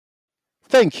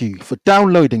Thank you for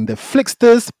downloading the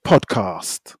Flicksters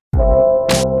podcast.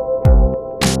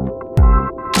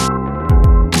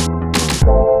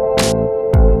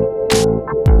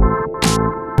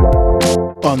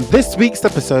 On this week's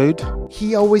episode,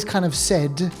 he always kind of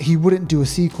said he wouldn't do a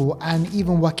sequel, and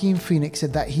even Joaquin Phoenix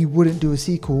said that he wouldn't do a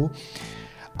sequel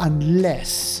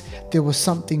unless there was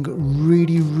something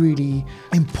really, really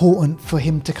important for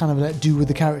him to kind of do with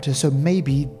the character. So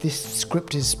maybe this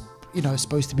script is,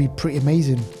 supposed to be pretty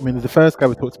amazing. I mean, the first guy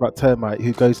we talked about, Termite,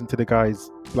 who goes into the guy's,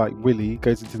 willy,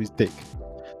 goes into his dick.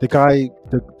 The guy,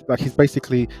 he's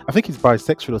basically, I think he's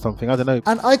bisexual or something, I don't know.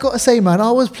 And I got to say, man, I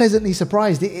was pleasantly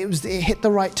surprised. It hit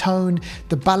the right tone.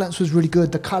 The balance was really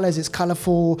good. The colours, it's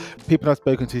colourful. People I've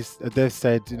spoken to, they've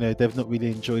said, they've not really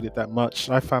enjoyed it that much.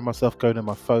 I found myself going on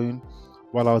my phone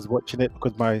while I was watching it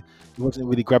because it wasn't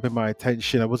really grabbing my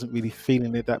attention. I wasn't really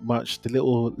feeling it that much. The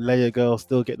little Leia girl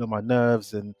still getting on my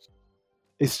nerves, and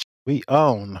it's we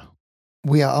own.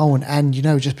 We are on. And,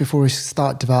 just before we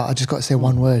start, Devout, I just got to say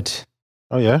one word.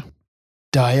 Oh, yeah?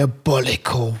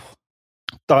 Diabolical.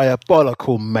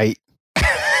 Diabolical, mate.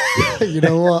 You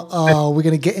know what? Oh, we're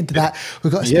going to get into that.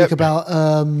 We've got to speak about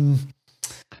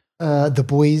The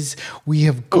Boys. We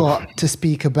have got to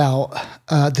speak about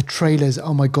the trailers.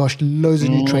 Oh, my gosh. Loads of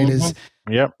new trailers.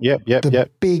 Yep. The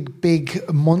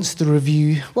big monster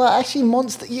review. Well, actually,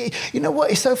 monster. You know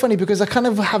what? It's so funny because I kind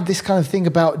of have this kind of thing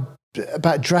about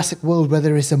Jurassic World,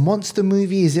 whether it's a monster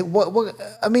movie. Is it what?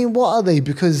 I mean, what are they?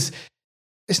 Because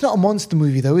it's not a monster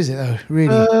movie, though, is it? Though,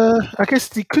 really? I guess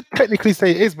you could technically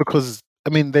say it is because,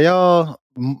 they are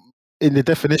in the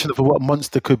definition of what a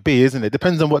monster could be, isn't it?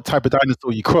 Depends on what type of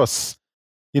dinosaur you cross.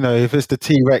 If it's the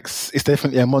T-Rex, it's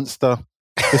definitely a monster.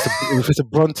 If it's a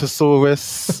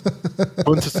Brontosaurus,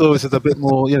 Brontosaurus is a bit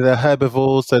more, they're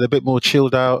herbivores, so they're a bit more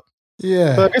chilled out.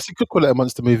 Yeah. So I guess you could call it a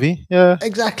monster movie. Yeah.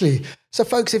 Exactly. So,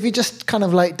 folks, if you just kind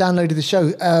of downloaded the show,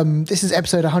 this is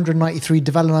episode 193.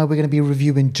 Deval and I, we're going to be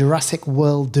reviewing Jurassic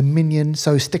World Dominion.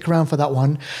 So stick around for that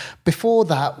one. Before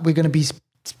that, we're going to be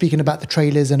speaking about the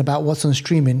trailers and about what's on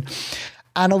streaming.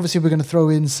 And obviously, we're going to throw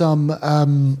in some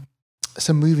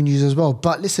movie news as well.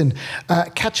 But listen,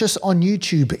 catch us on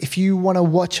YouTube. If you want to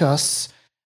watch us,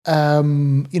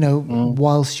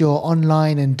 whilst you're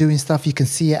online and doing stuff, you can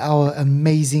see our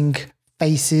amazing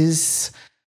faces.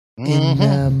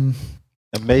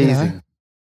 Amazing.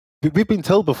 We've been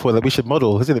told before that we should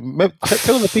model, isn't it?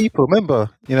 Tell the people, remember,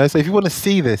 so if you want to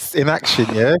see this in action,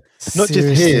 not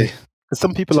just here, because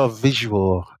some people are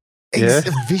visual.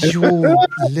 Visual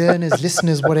learners,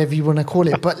 listeners, whatever you want to call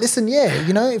it. But listen,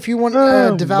 if you want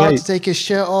Deval to take his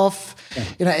shirt off,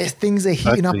 if things are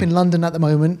heating up in London at the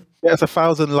moment. Yeah, it's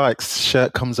 1,000 likes,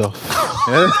 shirt comes off.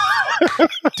 Yeah?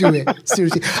 Do it.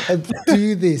 Seriously.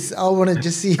 Do this. I want to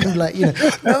just see him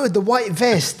the white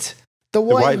vest. The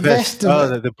white vest.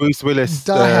 The Bruce Willis.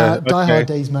 Die Hard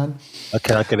days, man.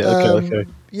 Okay, I get it. Okay.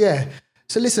 Yeah.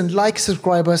 So listen,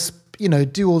 subscribe us,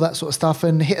 do all that sort of stuff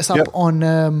and hit us up on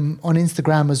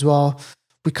Instagram as well.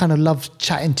 We kind of love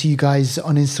chatting to you guys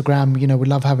on Instagram. We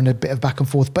love having a bit of back and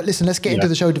forth. But listen, let's get into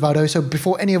the show, Devaldo. So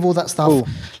before any of all that stuff,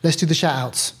 let's do the shout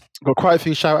outs. Got quite a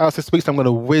few shout outs this week, so I'm going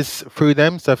to whiz through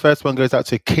them. So first one goes out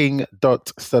to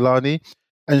King.Solani.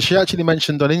 And she actually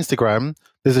mentioned on Instagram,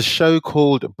 there's a show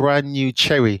called Brand New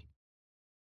Cherry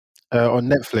on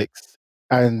Netflix.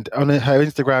 And on her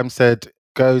Instagram said,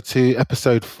 go to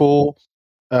episode 4,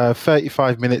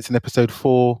 35 minutes in episode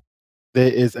 4.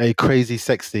 There is a crazy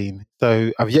sex scene.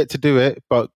 So I've yet to do it,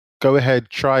 but go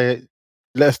ahead, try it.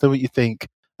 Let us know what you think.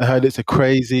 I heard it's a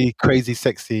crazy, crazy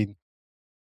sex scene.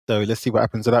 So let's see what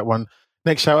happens to that one.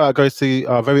 Next shout out goes to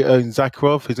our very own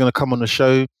Zakharov, who's going to come on the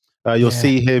show. You'll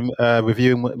see him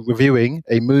reviewing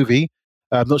a movie.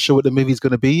 I'm not sure what the movie is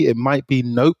going to be. It might be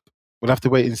Nope. We'll have to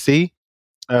wait and see.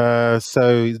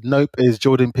 So Nope is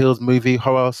Jordan Peele's movie,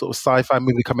 horror sort of sci-fi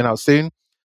movie coming out soon.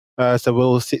 So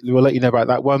we'll let you know about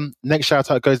that one. Next shout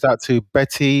out goes out to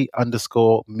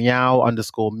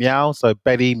Betty_meow_meow. So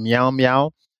Betty meow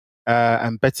meow.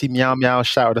 And Betty meow meow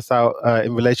shouted us out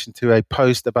in relation to a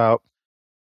post about,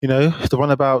 the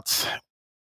one about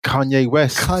Kanye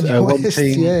West.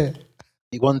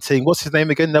 Wanting, what's his name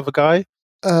again? Another guy?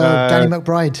 Danny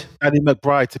McBride. Danny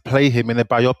McBride to play him in a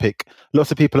biopic.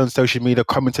 Lots of people on social media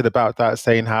commented about that,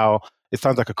 saying how it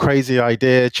sounds like a crazy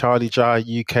idea. Charlie Jai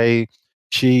UK,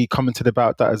 she commented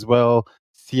about that as well.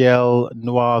 CL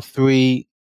Noir 3,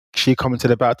 she commented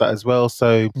about that as well.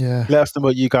 So let us know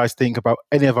what you guys think about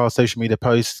any of our social media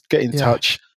posts. Get in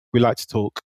touch. We like to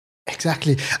talk.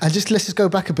 Exactly. And let's just go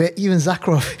back a bit. Even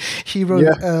Zakharov, he wrote,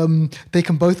 they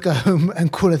can both go home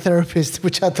and call a therapist,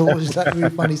 which I thought was really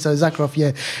funny. So Zakharov,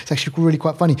 it's actually really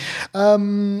quite funny.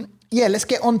 Yeah, let's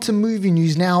get on to movie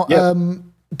news now. Yep.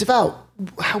 Devout,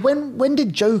 when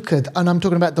did Joker, and I'm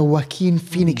talking about the Joaquin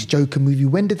Phoenix Joker movie,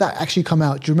 when did that actually come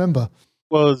out? Do you remember?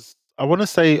 Was I want to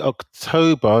say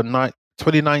October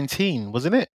 2019,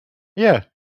 wasn't it? Yeah,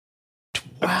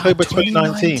 Wow, October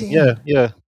 2019. Yeah, 2019.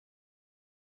 yeah.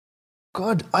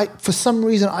 God, I for some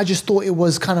reason I just thought it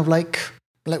was kind of like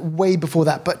way before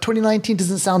that, but 2019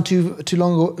 doesn't sound too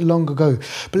long ago.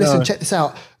 But listen, No. check this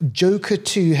out. Joker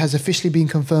 2 has officially been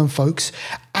confirmed, folks,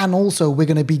 and also we're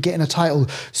going to be getting a title.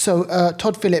 So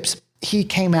Todd Phillips, he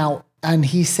came out and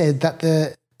he said that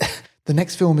the the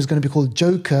next film is going to be called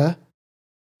Joker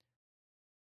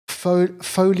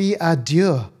Folie à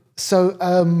Dieu. So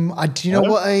do you know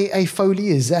what a Folie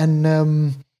is? And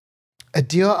a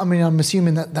Dieu, I mean, I'm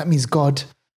assuming that means God,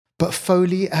 but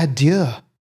Folie à Dieu.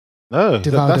 No, is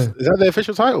that the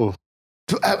official title?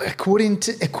 According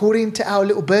to our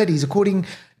little birdies, according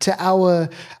to our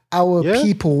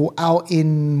people out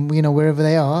in wherever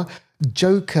they are,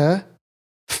 Joker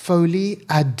Folie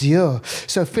à Dieu.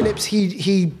 So Phillips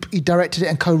he directed it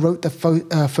and co-wrote the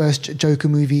first Joker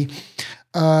movie.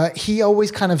 He always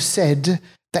kind of said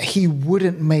that he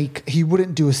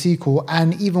wouldn't do a sequel,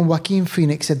 and even Joaquin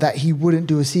Phoenix said that he wouldn't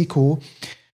do a sequel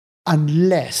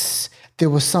unless there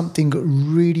was something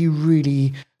really,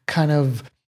 really kind of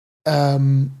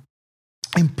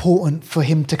important for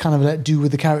him to kind of do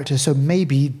with the character. So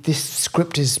maybe this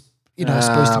script is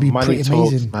supposed to be pretty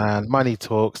amazing. Man, money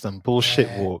talks and bullshit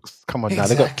walks. Come on now,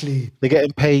 exactly. they're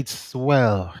getting paid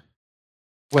swell.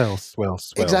 Well.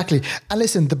 Exactly. And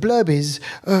listen, the blurb is,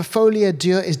 Folie à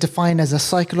Dieu is defined as a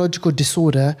psychological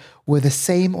disorder where the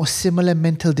same or similar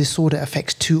mental disorder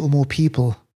affects two or more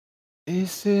people.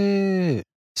 Is it?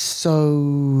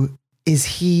 So is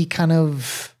he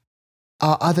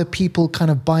are other people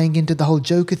kind of buying into the whole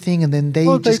Joker thing, and then they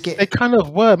They kind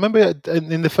of were. Remember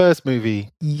in the first movie?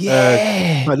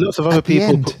 Yeah. Lots of other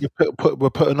people were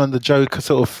putting on the Joker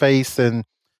sort of face, and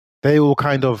they all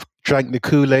kind of drank the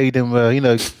Kool-Aid and were,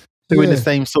 doing the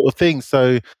same sort of thing.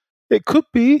 So it could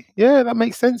be. Yeah, that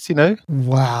makes sense,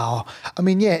 Wow. I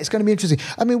mean, yeah, it's going to be interesting.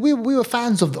 I mean, we were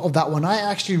fans of that one. I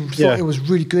actually thought it was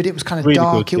really good. It was kind of really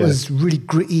dark. Good, it was really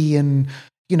gritty and,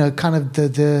 kind of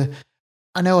the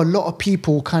I know a lot of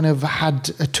people kind of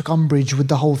took umbrage with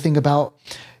the whole thing about,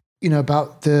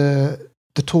 about the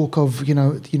talk of,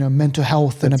 mental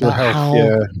health and about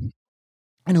how,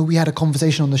 we had a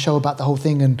conversation on the show about the whole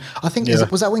thing. And I think,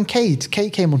 was that when Kate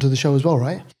came onto the show as well,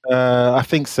 right? I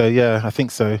think so. Yeah, I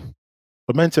think so.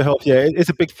 But mental health, it's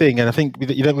a big thing. And I think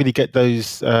you don't really get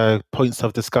those points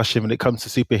of discussion when it comes to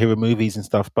superhero movies and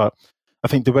stuff. But I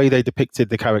think the way they depicted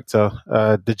the character,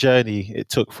 the journey it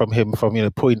took from him from,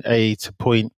 point A to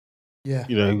point,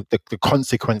 the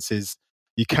consequences,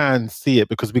 you can see it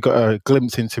because we got a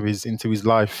glimpse into his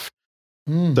life.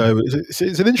 So it's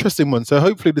an interesting one. So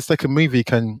hopefully the second movie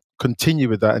can continue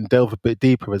with that and delve a bit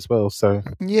deeper as well. So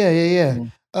yeah.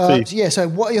 So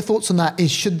what are your thoughts on that?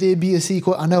 Should there be a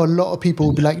sequel? I know a lot of people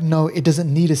will be like, no, it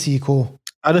doesn't need a sequel.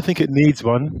 I don't think it needs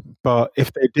one, but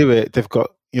if they do it, they've got,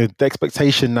 the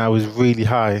expectation now is really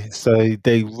high. So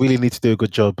they really need to do a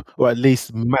good job, or at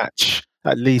least match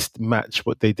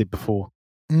what they did before.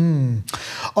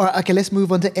 All right, okay, let's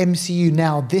move on to MCU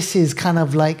now. This is kind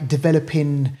of like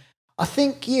developing. I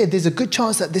think, there's a good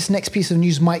chance that this next piece of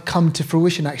news might come to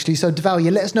fruition, actually. So, Deval,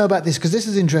 let us know about this, because this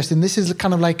is interesting. This is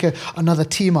kind of like another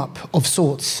team-up of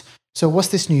sorts. So, what's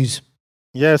this news?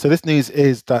 Yeah, so this news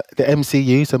is that the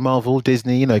MCU, so Marvel,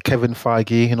 Disney, Kevin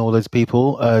Feige and all those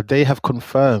people, they have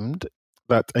confirmed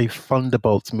that a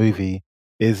Thunderbolts movie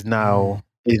is now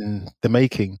in the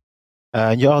making.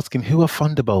 And you're asking, who are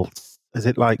Thunderbolts? Is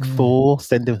it like Thor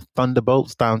sending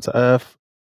Thunderbolts down to Earth?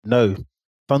 No.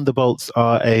 Thunderbolts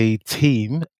are a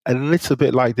team, a little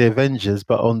bit like the Avengers,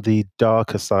 but on the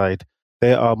darker side.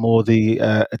 They are more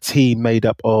a team made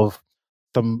up of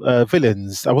some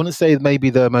villains. I want to say maybe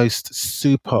the most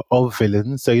super of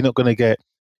villains. So you're not going to get,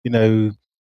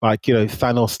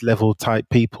 Thanos level type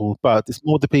people, but it's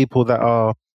more the people that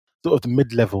are sort of the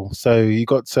mid level. So you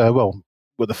got,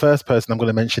 the first person I'm going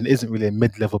to mention isn't really a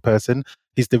mid level person.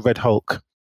 He's the Red Hulk.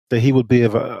 So he would be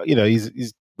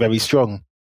he's very strong.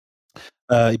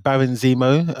 Baron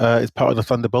Zemo is part of the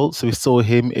Thunderbolts, so we saw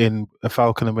him in A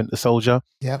Falcon and Winter Soldier.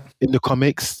 Yep. In the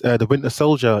comics, the Winter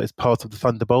Soldier is part of the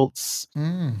Thunderbolts.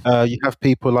 You have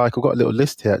people like, I've got a little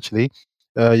list here actually.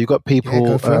 You've got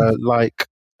people like,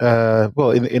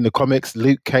 in the comics,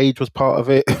 Luke Cage was part of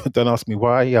it. Don't ask me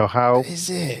why or how. What is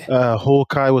it?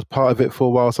 Hawkeye was part of it for a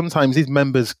while. Sometimes these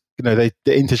members, they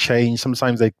interchange.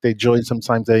 Sometimes they join,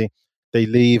 sometimes they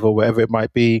leave or whatever it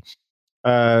might be.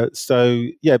 So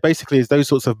yeah, basically, it's those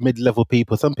sorts of mid-level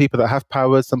people. Some people that have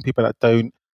powers, some people that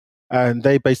don't, and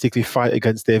they basically fight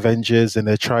against the Avengers, and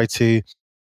they try to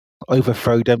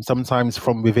overthrow them. Sometimes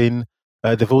from within.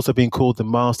 They've also been called the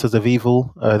Masters of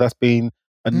Evil. That's been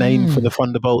a name for the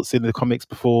Thunderbolts in the comics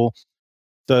before.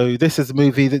 So this is a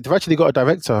movie that they've actually got a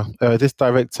director. This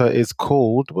director is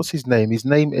called, what's his name? His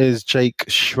name is Jake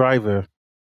Schreiber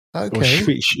or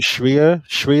Okay.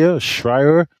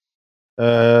 Schreier.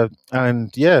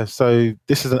 And yeah, so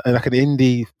this is like an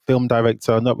indie film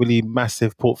director, not really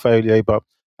massive portfolio, but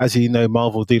as you know,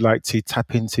 Marvel do like to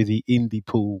tap into the indie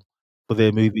pool for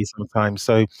their movies sometimes.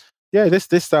 So yeah, this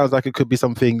sounds like it could be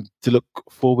something to look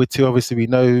forward to. Obviously, we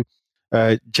know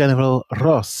General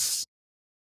Ross.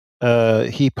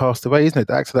 He passed away, isn't it?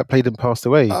 The actor that played him passed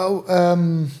away. Oh,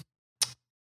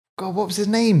 God, what was his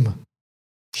name?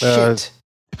 Uh, Shit.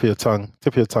 Tip of your tongue.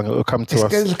 Tip of your tongue. It will come to It's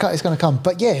us. going to come.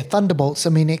 But yeah, Thunderbolts. I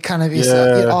mean, it kind of is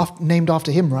Yeah. named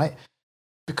after him, right?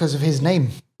 Because of his name.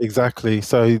 Exactly.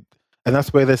 So, and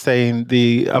that's where they're saying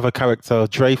the other character,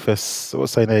 Dreyfus,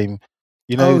 what's her name?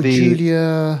 You know,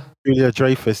 Julia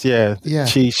Dreyfus. Yeah. Yeah.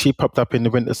 She popped up in the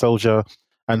Winter Soldier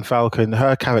and Falcon.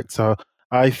 Her character,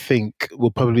 I think,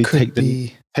 will probably take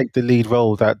the lead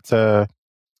role that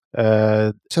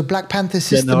so Black Panther's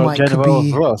sister could General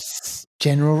be Ross.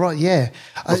 General Ross, yeah.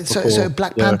 So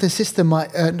Black Panther's sister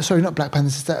might. Sorry, not Black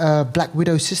Panther's sister. Black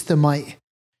Widow's sister might.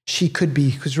 She could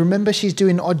be, because remember, she's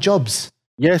doing odd jobs.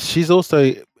 Yes, she's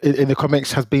also in the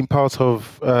comics has been part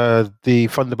of the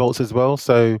Thunderbolts as well.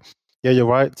 So yeah, you're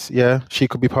right. Yeah, she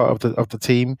could be part of the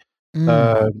team.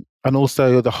 And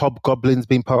also the Hobgoblin's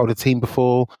been part of the team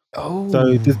before. Oh,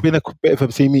 so there's been a bit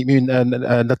of a mutant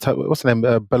and what's her name?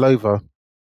 Belova.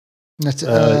 That's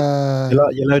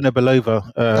Yelena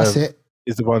Belova. That's it.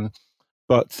 Is the one.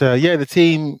 But yeah, the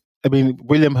team. I mean,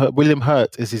 William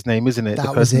Hurt is his name, isn't it?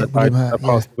 That was it. William Hurt, that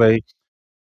passed away.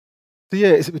 So yeah,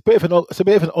 it's a bit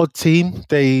of an odd team.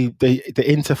 They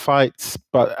enter fights,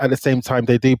 but at the same time,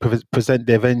 they do present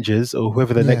the Avengers or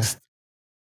whoever the next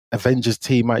Avengers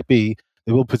team might be.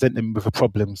 They will present them with a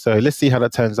problem. So let's see how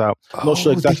that turns out. Not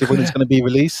sure exactly when it's going to be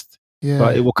released,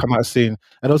 but it will come out soon.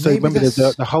 And also remember,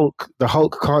 the Hulk. The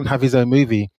Hulk can't have his own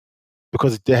movie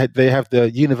because they have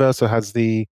the Universal has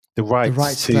the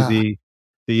rights to the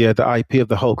IP of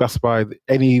the Hulk. That's why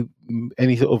any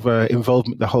sort of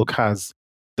involvement the Hulk has,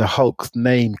 the Hulk's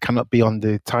name cannot be on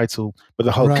the title, but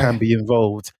the Hulk can be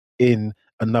involved in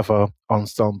another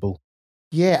ensemble.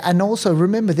 Yeah, and also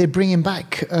remember they're bringing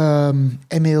back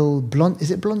Emil Blunt.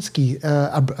 Is it Blonsky?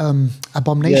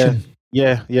 Abomination.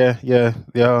 Yeah.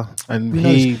 And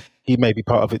he may be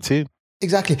part of it too.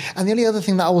 Exactly. And the only other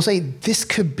thing that I will say, this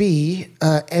could be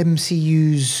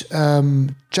MCU's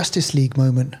Justice League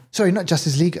moment. Sorry, not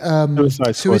Justice League.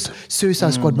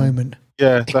 Suicide Squad moment.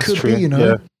 Yeah, it could be, you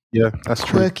know. Yeah, that's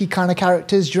quirky kind of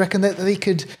characters. Do you reckon that they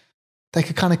could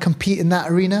kind of compete in that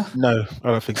arena? No, I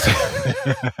don't think so.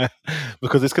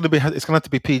 Because it's going to have to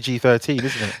be PG-13,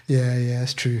 isn't it? Yeah,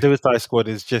 that's true. Suicide Squad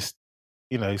is just,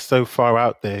 so far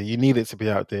out there. You need it to be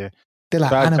out there. They're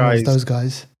like bad animals, those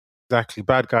guys. Exactly.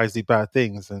 Bad guys do bad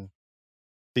things, and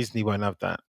Disney won't have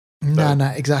that. No,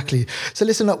 exactly. So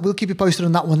listen, look, we'll keep you posted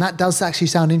on that one. That does actually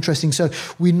sound interesting. So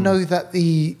we know that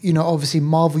the, obviously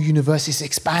Marvel Universe is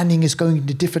expanding, is going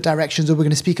into different directions. And we're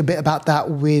going to speak a bit about that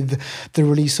with the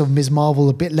release of Ms. Marvel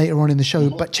a bit later on in the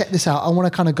show. But check this out. I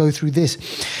want to kind of go through this.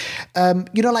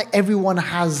 Like everyone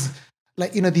has,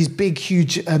 these big,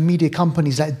 huge media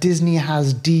companies, like Disney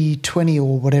has D20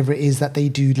 or whatever it is that they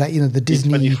do, the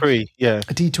Disney D23, yeah.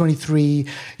 D23,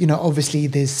 obviously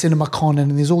there's CinemaCon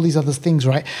and there's all these other things,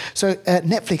 right? So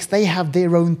Netflix, they have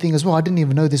their own thing as well. I didn't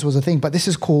even know this was a thing, but this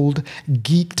is called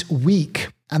Geeked Week.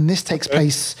 And this takes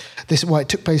place, it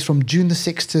took place from June the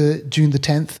 6th to June the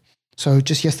 10th. So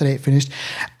just yesterday it finished.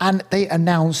 And they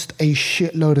announced a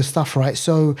shitload of stuff, right?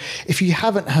 So if you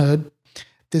haven't heard,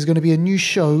 there's going to be a new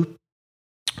show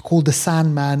called The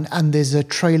Sandman, and there's a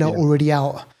trailer already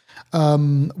out.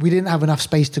 We didn't have enough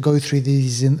space to go through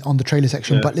these on the trailer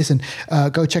section, but listen,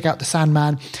 go check out The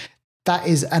Sandman. That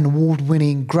is an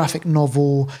award-winning graphic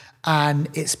novel, and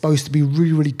it's supposed to be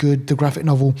really, really good, the graphic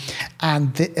novel.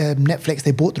 And Netflix,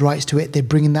 they bought the rights to it. They're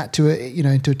bringing that to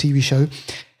into a TV show.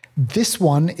 This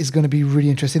one is going to be really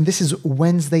interesting. This is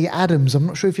Wednesday Addams. I'm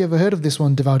not sure if you ever heard of this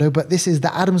one, Devaldo, but this is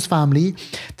the Addams Family.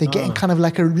 They're getting kind of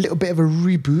like a little bit of a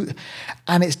reboot,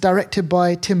 and it's directed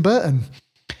by Tim Burton.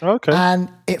 Okay. And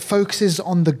it focuses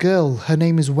on the girl. Her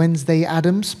name is Wednesday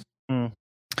Addams.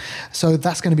 So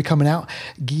that's going to be coming out.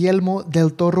 Guillermo del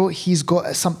Toro, he's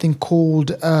got something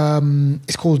called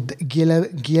it's called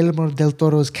Guillermo del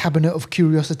Toro's Cabinet of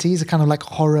Curiosities, a kind of like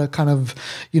horror kind of,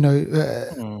 kind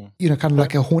of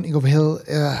like a Haunting of a Hill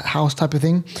House type of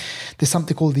thing. There's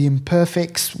something called The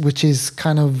Imperfects, which is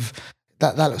kind of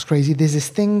that looks crazy. There's this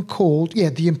thing called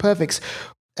The Imperfects,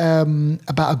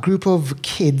 about a group of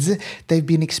kids. They've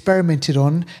been experimented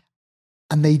on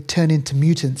and they turn into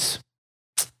mutants.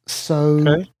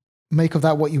 So make of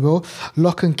that what you will.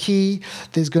 Lock and Key,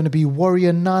 there's going to be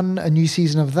Warrior Nun, a new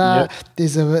season of that.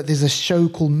 Yep. There's a show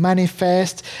called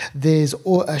Manifest. There's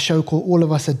a show called All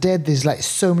of Us Are Dead. There's like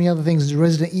so many other things. There's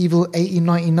Resident Evil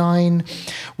 1899,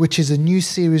 which is a new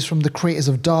series from the creators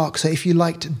of Dark. So if you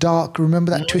liked Dark, remember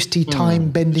that twisty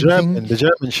time bending thing? The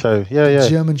German show. Yeah.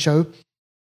 German show.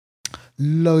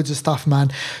 Loads of stuff,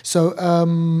 man. So,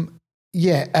 and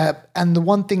the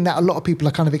one thing that a lot of people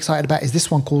are kind of excited about is this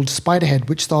one called Spiderhead,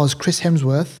 which stars Chris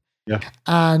Hemsworth. Yeah.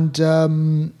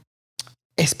 And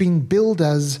it's been billed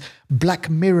as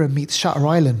Black Mirror meets Shutter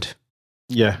Island.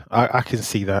 Yeah, I can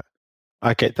see that.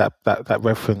 I get that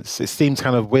reference. It seems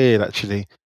kind of weird, actually.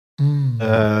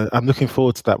 I'm looking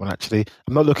forward to that one, actually.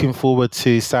 I'm not looking forward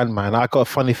to Sandman. I got a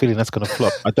funny feeling that's going to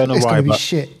flop. I don't know it's why. It's going to be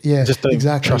shit. Yeah, I just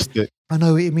don't trust it. I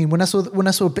know what you mean. When I saw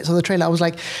bits of the trailer, I was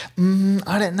like,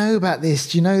 I don't know about this.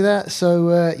 Do you know that?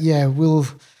 So we'll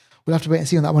have to wait and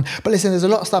see on that one. But listen, there's a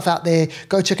lot of stuff out there.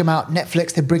 Go check them out.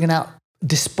 Netflix, they're bringing out,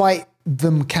 despite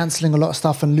them cancelling a lot of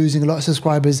stuff and losing a lot of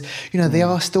subscribers, they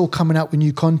are still coming out with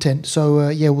new content.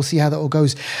 So we'll see how that all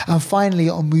goes. And finally,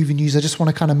 on movie news, I just want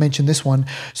to kind of mention this one.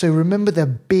 So remember the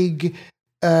big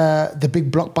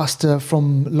blockbuster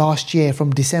from last year,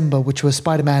 from December, which was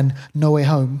Spider-Man No Way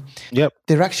Home. Yep.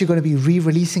 They're actually going to be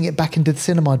re-releasing it back into the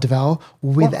cinema, Deval,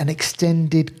 with an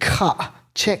extended cut.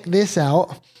 Check this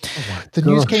out. The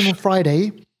news came on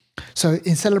Friday. So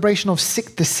in celebration of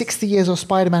the 60 years of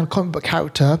Spider-Man comic book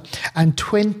character and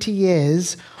 20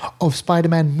 years of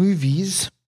Spider-Man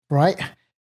movies, right?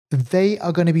 They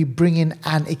are going to be bringing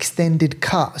an extended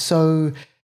cut. So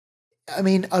I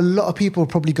mean, a lot of people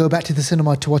probably go back to the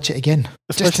cinema to watch it again,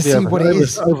 just to see what it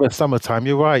is. Over summertime,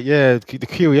 you're right. Yeah, the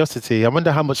curiosity. I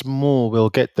wonder how much more we'll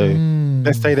get, though.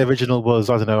 Let's say the original was,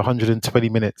 120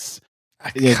 minutes.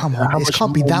 Come on, it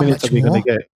can't be that much more. Gonna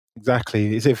get?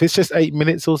 Exactly. If it's just 8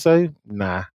 minutes or so,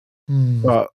 nah.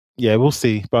 But yeah, we'll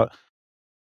see. But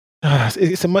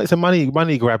it's a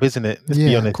money grab, isn't it? Let's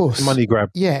be honest. Of course. It's a money grab.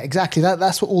 Yeah, exactly.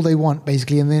 That's what all they want,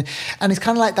 basically. And it's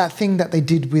kind of like that thing that they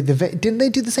did with didn't they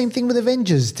do the same thing with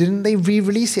Avengers? Didn't they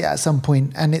re-release it at some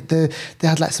point? And they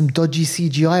had like some dodgy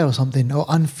CGI or something, or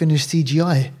unfinished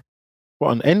CGI. What,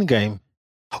 on Endgame?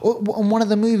 Or on one of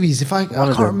the movies, I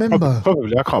can't remember.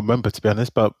 Probably, I can't remember, to be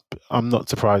honest, but I'm not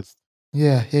surprised.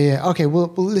 Yeah. Okay,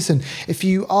 well, listen, if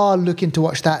you are looking to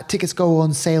watch that, tickets go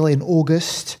on sale in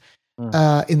August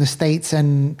in the States,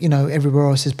 and, everywhere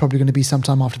else is probably going to be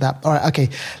sometime after that. All right, okay,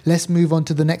 let's move on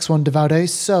to the next one, Devaldo.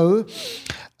 So,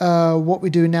 what we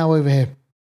do now over here?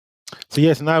 So,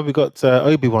 yes, now we've got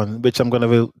Obi-Wan, which I'm going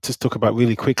to just talk about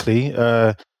really quickly.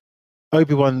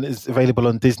 Obi-Wan is available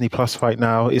on Disney Plus right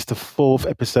now. It's the 4th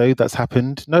episode that's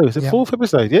happened. No, it's the 4th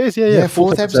episode. Yes, yeah.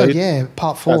 Fourth episode,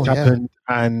 part 4. That's happened,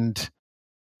 and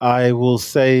I will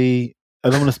say, I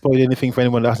don't want to spoil anything for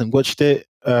anyone that hasn't watched it,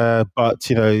 but,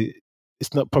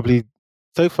 it's not probably,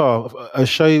 so far, a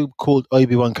show called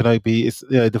Obi-Wan Kenobi is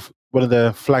one of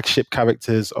the flagship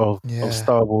characters of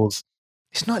Star Wars.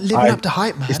 It's not living up to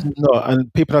hype, man. It's not.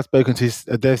 And people I've spoken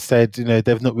to, they've said,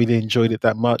 they've not really enjoyed it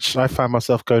that much. I found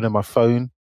myself going on my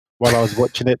phone while I was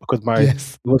watching it because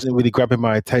it wasn't really grabbing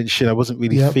my attention. I wasn't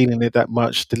really feeling it that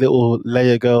much. The little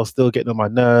Leia girl still getting on my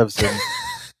nerves. And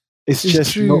it's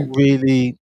just true. Not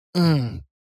really...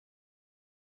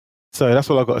 So that's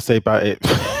all I've got to say about it.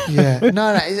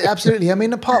 No, absolutely. I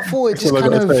mean, the part 4, it just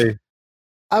kind of... Say.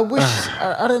 I wish...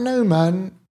 I don't know,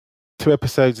 man. 2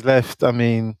 episodes left. I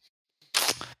mean...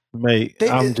 Mate,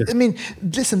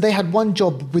 listen, they had one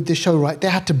job with the show, right? They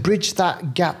had to bridge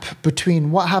that gap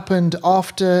between what happened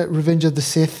after Revenge of the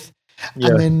Sith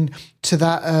and then to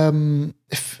that,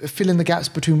 fill in the gaps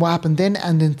between what happened then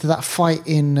and into that fight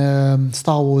in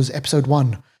Star Wars Episode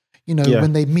 1,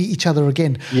 when they meet each other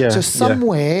again. So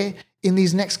somewhere in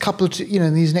these next couple of,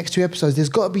 in these next 2 episodes, there's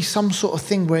got to be some sort of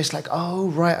thing where it's like, oh,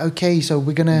 right, okay, so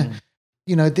we're going to...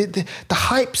 the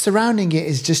hype surrounding it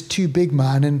is just too big,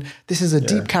 man. And this is a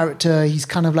deep character. He's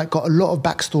kind of like got a lot of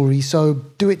backstory. So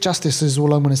do it justice is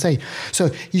all I'm going to say. So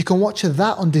you can watch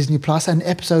that on Disney Plus, and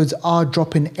episodes are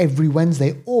dropping every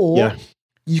Wednesday. Or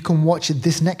you can watch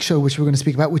this next show, which we're going to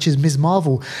speak about, which is Ms.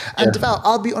 Marvel. And Deval,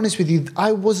 I'll be honest with you,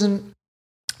 I wasn't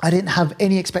I didn't have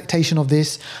any expectation of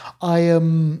this.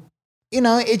 It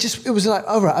was like,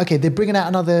 all right, okay, they're bringing out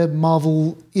another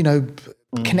Marvel,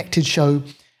 connected show.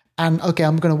 And okay,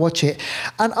 I'm going to watch it.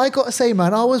 And I got to say,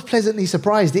 man, I was pleasantly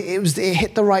surprised. It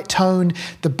hit the right tone.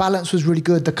 The balance was really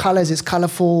good. The colors, it's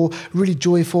colorful, really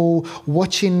joyful.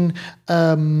 Watching,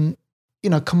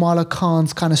 Kamala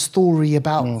Khan's kind of story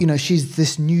about, she's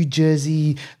this New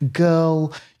Jersey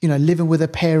girl, living with her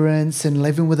parents and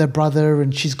living with her brother.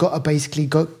 And she's got to basically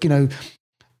go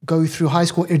through high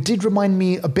school. It did remind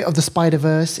me a bit of the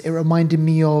Spider-Verse. It reminded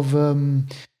me of,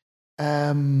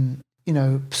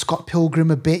 Scott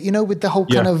Pilgrim a bit, with the whole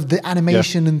kind of the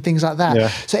animation and things like that. Yeah.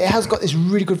 So it has got this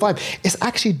really good vibe. It's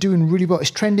actually doing really well.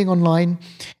 It's trending online.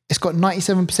 It's got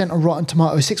 97% on Rotten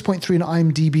Tomatoes, 6.3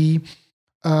 on IMDb.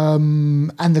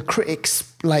 And the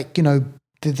critics,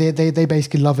 they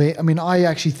basically love it. I mean, I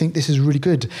actually think this is really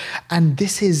good. And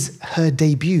this is her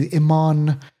debut,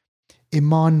 Iman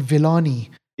Vellani.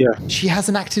 Yeah. She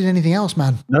hasn't acted in anything else,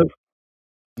 man.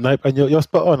 Nope, and you're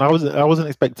spot on. I wasn't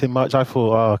expecting much. I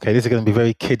thought, okay, this is going to be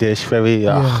very kiddish, very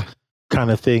kind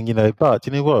of thing, But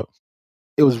you know what?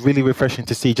 It was really refreshing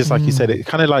to see, just like you said. It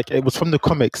kind of like it was from the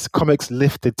comics. Comics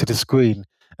lifted to the screen,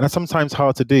 and that's sometimes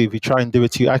hard to do if you try and do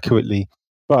it too accurately.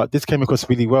 But this came across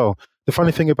really well. The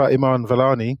funny thing about Iman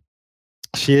Vellani,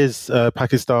 she is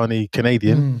Pakistani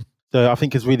Canadian, so I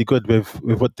think it's really good with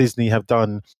what Disney have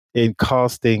done in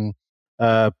casting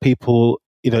people,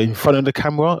 in front of the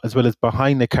camera as well as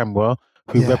behind the camera,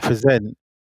 who represent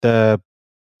the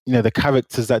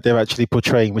characters that they're actually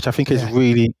portraying, which I think is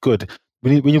really good.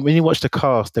 When you watch the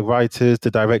cast, the writers, the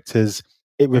directors,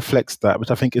 it reflects that, which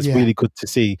I think is really good to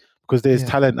see, because there's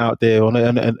talent out there in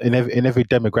every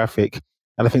demographic.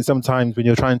 And I think sometimes when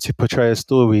you're trying to portray a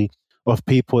story of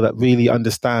people that really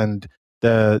understand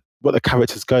what the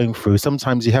character's going through,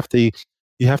 sometimes you have to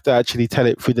actually tell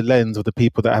it through the lens of the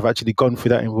people that have actually gone through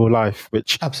that in real life,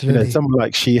 which someone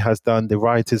like she has done, the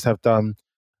writers have done,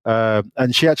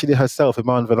 and she actually herself,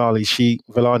 Iman Vellani, she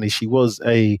was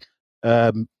a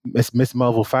Miss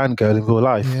Marvel fangirl in real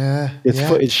life. There's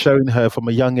footage showing her from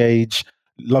a young age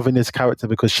loving this character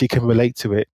because she can relate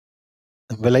to it,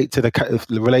 and relate to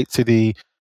the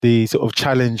sort of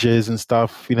challenges and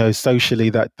stuff, socially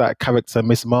that character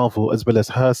Miss Marvel as well as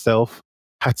herself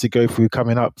had to go through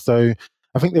coming up. So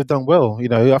I think they've done well.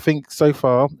 I think so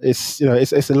far it's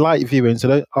a light viewing,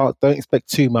 so don't expect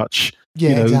too much.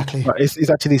 Exactly. But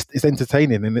it's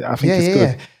entertaining, and I think it's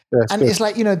good. Yeah, and it's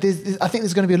like, there's, I think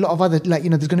there's going to be a lot of other,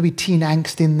 there's going to be teen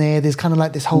angst in there. There's kind of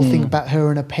like this whole thing about her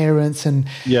and her parents, and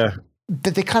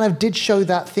they kind of did show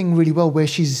that thing really well, where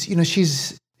she's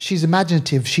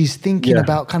imaginative. She's thinking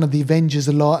about kind of the Avengers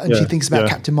a lot, and she thinks about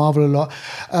Captain Marvel a lot.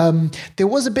 There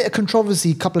was a bit of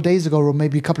controversy a couple of days ago, or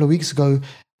maybe a couple of weeks ago,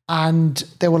 and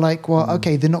they were like, well,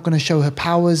 okay, they're not going to show her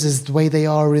powers as the way they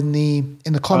are in the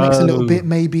comics a little bit,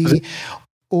 maybe,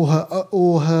 or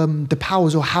her the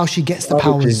powers, or how she gets the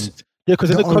powers. Yeah,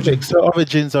 because in the comics, the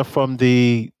origins are from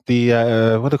the what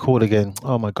are they called again?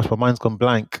 Oh my gosh, my mind's gone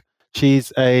blank.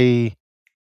 She's a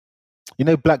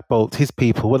Black Bolt, his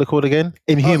people, what are they called again?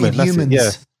 Inhuman. Inhumans. That's it,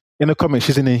 yeah. In the comics,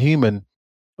 she's an Inhuman,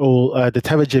 or the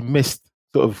Terrigen Mist.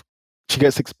 Sort of, she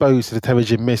gets exposed to the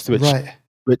Terrigen Mist,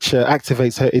 which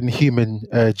activates her Inhuman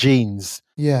genes.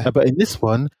 Yeah. But in this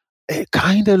one, it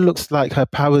kind of looks like her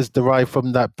powers derive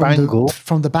from that bangle,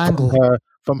 from the bangle,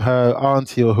 from her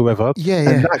auntie or whoever. Yeah,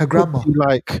 and her grandma.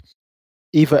 Like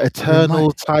either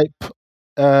Eternal type.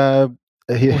 Or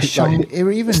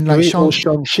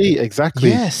Shang-Chi, exactly.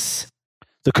 Yes.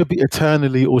 There could be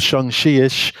eternally or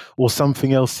Shang-Chi-ish or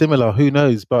something else similar. Who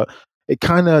knows? But it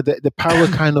kind of the power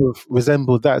kind of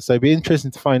resembled that. So it'd be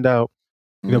interesting to find out,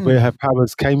 where her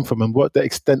powers came from and what the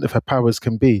extent of her powers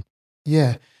can be.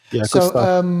 Yeah. Yeah.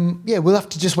 So we'll have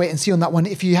to just wait and see on that one.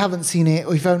 If you haven't seen it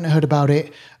or if you haven't heard about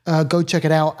it, go check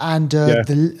it out. And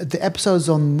the episodes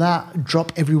on that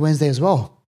drop every Wednesday as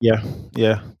well. Yeah,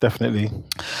 definitely.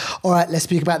 All right, let's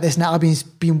speak about this now.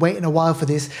 I've been waiting a while for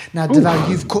this. Now,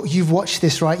 Deval, you've watched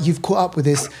this, right? You've caught up with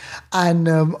this, and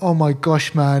oh my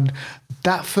gosh, man,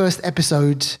 that first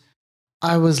episode,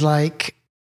 I was like,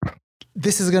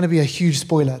 this is going to be a huge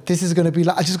spoiler. This is going to be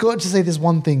like, I just got to say this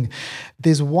one thing.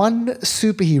 There's one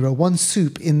superhero, one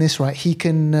soup in this, right? He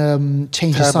can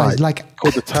change his size. Like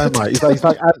called the termite. He's like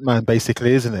Ant-Man,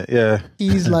 basically, isn't it? Yeah.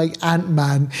 He's like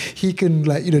Ant-Man. He can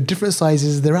different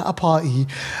sizes. They're at a party.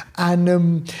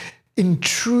 And in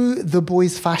true The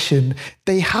Boys fashion,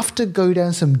 they have to go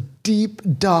down some deep,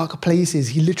 dark places.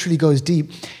 He literally goes deep.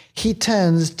 He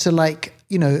turns to a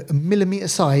millimeter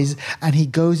size, and he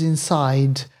goes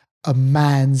inside a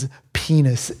man's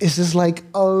penis. It's just like,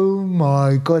 oh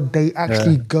my God, they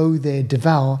actually go there,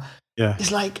 Deval. Yeah.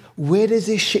 It's like, where does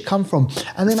this shit come from?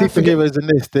 And then I forget. Superheroes in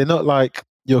this, they're not like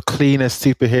your cleanest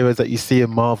superheroes that you see in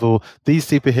Marvel. These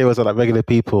superheroes are like regular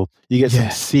people. You get some Yeah,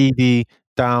 seedy,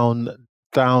 down,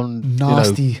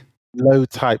 nasty. low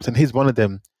types, and he's one of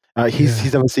them. Yeah,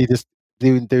 He's obviously just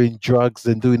doing drugs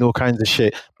and doing all kinds of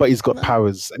shit, but he's got man.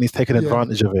 powers and he's taking Yeah.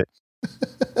 advantage of it.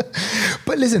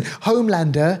 But listen,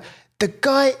 Homelander, the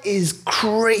guy is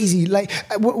crazy. Like,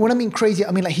 when I mean crazy,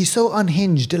 I mean like he's so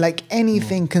unhinged. Like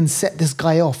anything can set this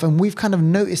guy off, and we've kind of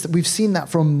noticed that we've seen that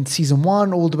from season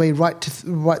 1 all the way right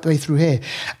the way through here.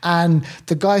 And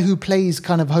the guy who plays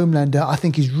kind of Homelander, I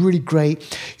think he's really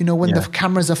great. You know, when the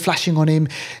cameras are flashing on him,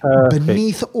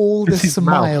 beneath all the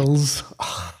smiles.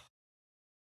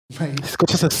 Right. He's got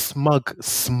just a smug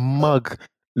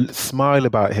smile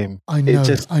about him. I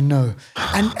know.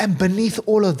 And beneath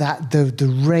all of that,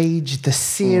 the rage, the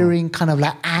searing kind of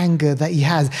like anger that he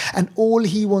has, and all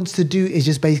he wants to do is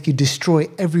just basically destroy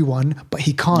everyone, but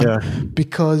he can't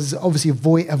because obviously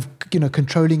Voight of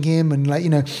controlling him, and like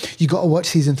you got to watch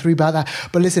season 3 about that.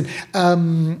 But listen, I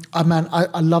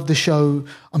love the show.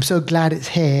 I'm so glad it's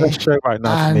here. Best show right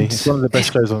now for me. It's one of the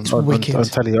best shows on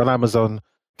telly, on Amazon.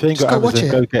 If you ain't got Amazon,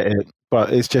 go get it.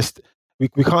 But it's just we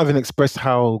can't even express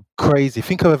how crazy.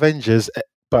 Think of Avengers,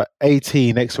 but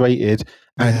 18, X-rated,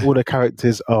 and all the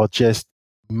characters are just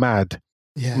mad.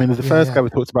 Yeah, I mean, the first guy we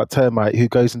talked about, Termite, who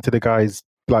goes into the guy's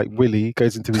like Willy,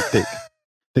 goes into his dick.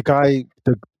 The guy,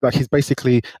 he's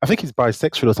basically, I think he's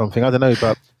bisexual or something. I don't know,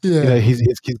 but he's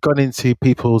gone into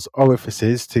people's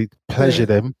orifices to pleasure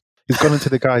them. He's gone into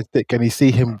the guy's dick, and you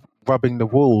see him rubbing the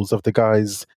walls of the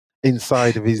guy's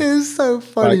inside of his. It's so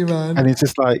funny, man. And it's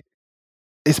just like,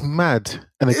 it's mad,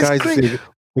 and the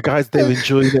guy's there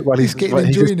enjoying it while he's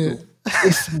enjoying it.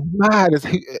 It's mad.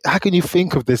 How can you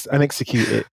think of this and execute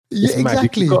it? It's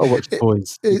exactly. You've got to watch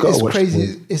Boys. It's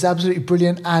crazy. Boys. It's absolutely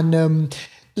brilliant, and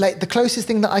like the closest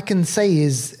thing that I can say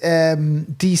is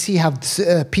DC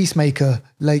have Peacemaker.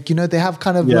 Like they have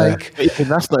kind of like even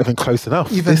that's not even close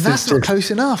enough. Even that's not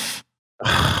close enough.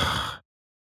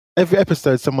 Every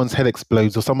episode, someone's head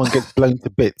explodes or someone gets blown to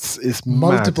bits. It's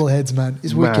multiple heads, man.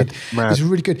 It's wicked. It's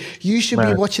really good. You should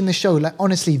be watching the show. Like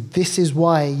honestly, this is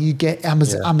why you get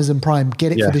Amazon Prime.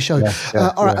 Get it for the show.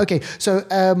 All right, okay. So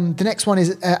the next one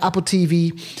is Apple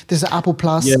TV. This is Apple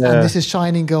Plus, and this is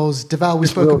Shining Girls. Deval, we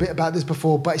spoke a bit about this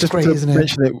before, but it's great, isn't it?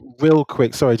 Mention it real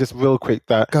quick. Sorry, just real quick.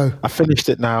 I finished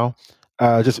it now.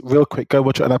 Just real quick, go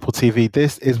watch it on Apple TV.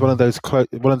 This is one of those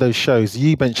shows.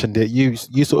 You mentioned it. You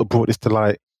sort of brought this to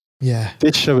light. Yeah.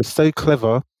 This show is so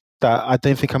clever that I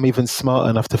don't think I'm even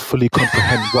smart enough to fully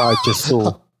comprehend what I just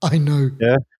saw. I know.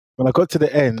 Yeah. When I got to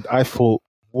the end, I thought,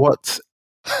 what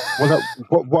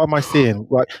am I seeing?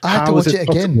 Like, I had to watch it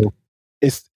again.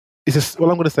 It's just, I'm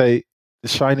going to say, The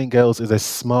Shining Girls is a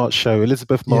smart show.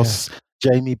 Elizabeth Moss,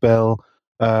 Jamie Bell,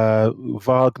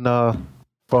 Wagner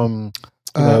from,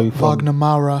 Wagner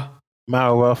Mara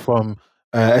from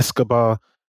Escobar.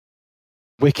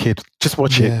 Wicked. Just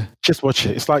watch it. Just watch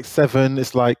it. It's like Seven.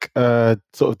 It's like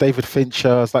sort of David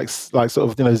Fincher. It's like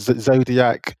sort of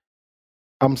Zodiac.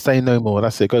 I'm saying no more.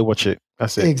 That's it. Go watch it.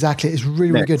 That's it. Exactly. It's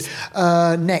really, really good.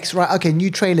 Next, right? Okay, new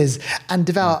trailers. And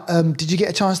Deval, did you get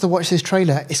a chance to watch this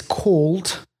trailer? It's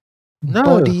called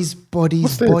Bodies.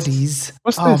 What's Bodies.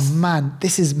 What's oh this? Man,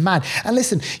 this is mad. And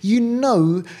listen, you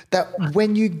know that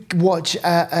when you watch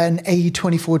an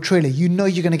A24 trailer, you know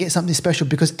you're going to get something special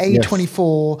because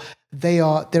A24, they're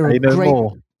a great.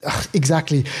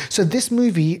 Exactly. So this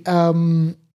movie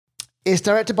is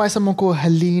directed by someone called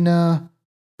Helena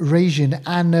Rajan,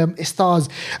 and it stars.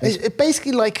 It's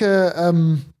basically like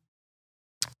new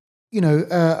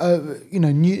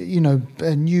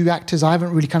actors I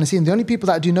haven't really kind of seen. The only people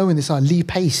that I do know in this are Lee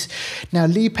Pace. Now,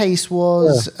 Lee Pace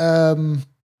was Ronan,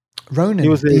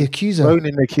 the Accuser.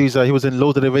 Ronan the Accuser. He was in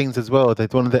Lord of the Rings as well. They're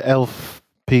one of the elf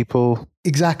people.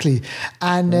 Exactly.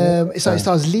 And so it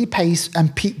stars Lee Pace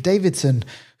and Pete Davidson,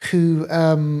 who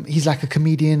he's like a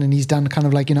comedian and he's done kind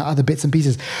of like, other bits and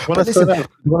pieces. The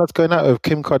one that's going out of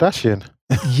Kim Kardashian.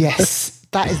 Yes.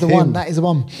 That is the one. That is the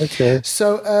one. Okay.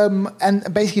 So,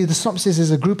 and basically the synopsis is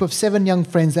a group of 7 young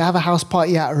friends. They have a house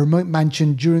party at a remote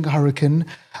mansion during a hurricane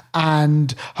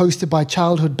and hosted by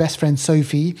childhood best friend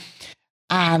Sophie.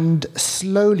 And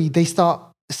slowly they start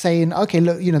saying, okay,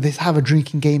 look, they have a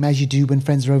drinking game as you do when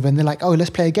friends are over. And they're like, oh, let's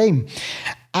play a game.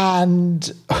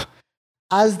 And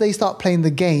as they start playing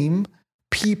the game,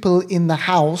 people in the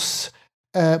house,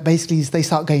 basically they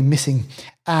start going missing.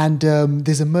 And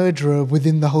there's a murderer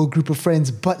within the whole group of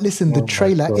friends. But listen, the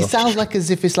trailer, it sounds like as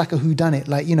if it's like a whodunit.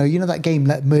 Like, you know that game,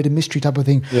 like murder mystery type of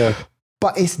thing. Yeah.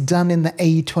 but it's done in the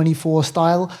A24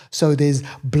 style. So there's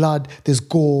blood, there's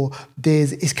gore,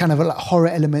 it's kind of like horror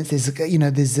elements.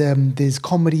 There's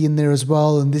comedy in there as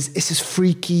well, and it's just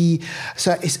freaky.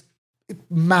 So it's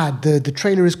mad. The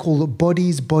trailer is called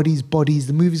Bodies, Bodies, Bodies.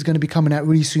 The movie's going to be coming out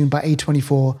really soon by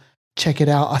A24. Check it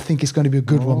out. I think it's going to be a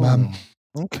good one, man.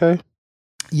 Okay.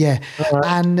 Yeah.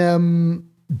 Right. And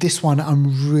this one,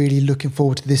 I'm really looking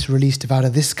forward to this release, Devourer.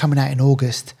 This is coming out in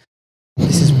August.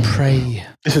 This is Prey.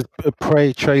 This is a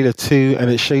Prey trailer 2, and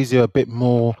it shows you a bit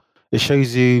more. It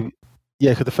shows you,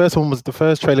 because the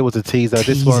first trailer was a teaser.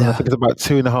 This one, I think, is about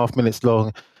 2.5 minutes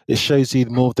long. It shows you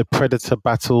more of the predator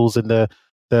battles and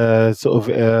the sort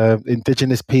of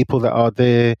indigenous people that are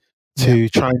there to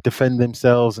try and defend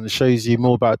themselves, and it shows you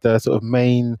more about the sort of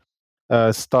main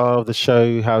star of the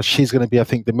show, how she's going to be, I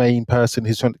think, the main person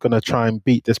who's going to try and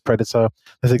beat this predator.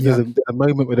 There's a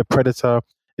moment where the predator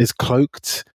is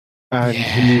cloaked,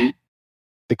 and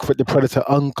the predator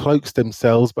uncloaks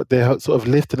themselves, but they're sort of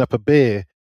lifting up a bear,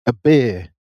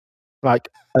 like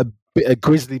a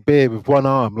grizzly bear with one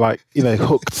arm, like,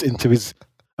 hooked into his.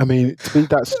 I mean, to be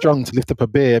that strong to lift up a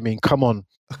bear, I mean, come on.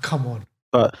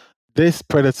 But this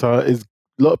predator a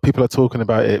lot of people are talking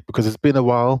about it because it's been a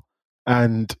while,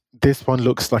 and this one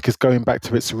looks like it's going back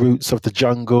to its roots of the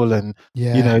jungle and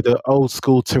the old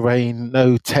school terrain,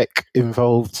 no tech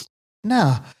involved.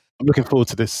 No, I'm looking forward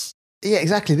to this. Yeah,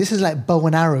 exactly. This is like bow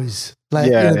and arrows.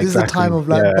 Like, this is a time of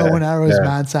like bow and arrows,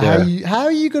 man. So how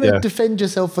are you going to defend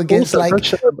yourself against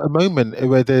also, a moment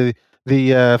where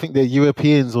I think the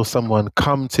Europeans or someone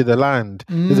come to the land.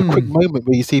 There's a quick moment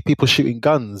where you see people shooting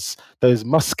guns, those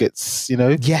muskets,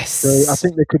 Yes. So I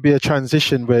think there could be a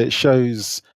transition where it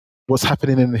shows what's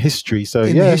happening in history. So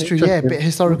in history, a bit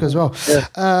historical as well. Yeah.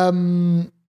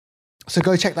 So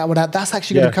go check that one out. That's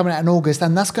actually going to be coming out in August,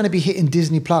 and that's going to be hitting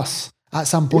Disney Plus at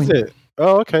some point. Is it?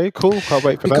 Oh, okay, cool. Can't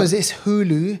wait for that. Because it's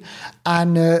Hulu,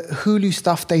 and Hulu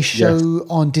stuff they show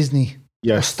on Disney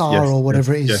or Star or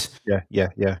whatever it is. Yeah.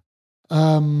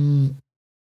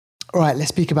 All right, let's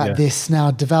speak about this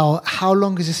now. Deval, how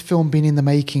long has this film been in the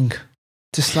making?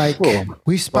 Just like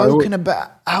we've spoken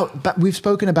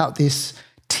about this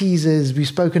teasers. We've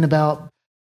spoken about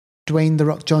Dwayne "The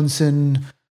Rock" Johnson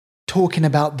talking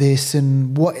about this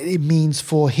and what it means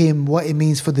for him, what it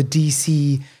means for the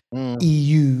DC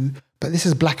EU. But this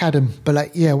is Black Adam.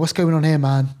 But what's going on here,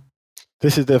 man?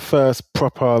 This is the first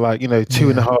proper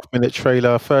 2.5 minute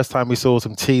trailer. First time we saw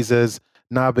some teasers.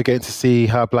 Now we're getting to see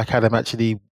how Black Adam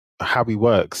how he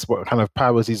works, what kind of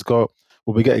powers he's got.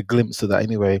 Well, we get a glimpse of that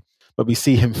anyway. But we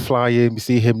see him flying, we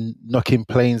see him knocking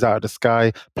planes out of the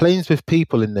sky, planes with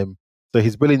people in them. So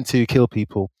he's willing to kill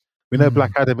people. We know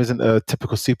Black Adam isn't a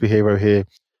typical superhero here,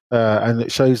 and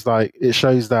it shows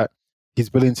that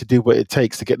he's willing to do what it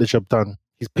takes to get the job done.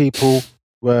 His people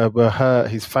were hurt,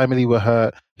 his family were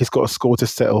hurt. He's got a score to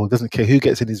settle. He doesn't care who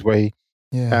gets in his way.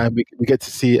 Yeah. And we get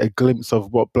to see a glimpse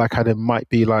of what Black Adam might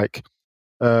be like.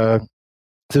 So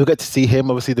we get to see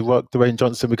him, obviously, The Rock, Dwayne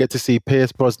Johnson. We get to see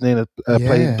Pierce Brosnan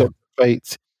playing Dr.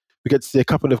 Fate. We get to see a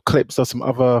couple of clips of some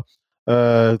other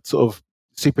sort of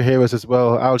superheroes as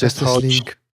well. Aldous Hodge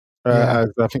as,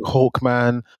 I think,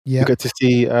 Hawkman. We get to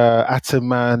see Atom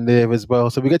Man there as well.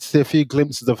 So we get to see a few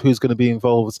glimpses of who's going to be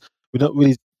involved.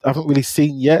 I haven't really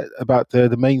seen yet about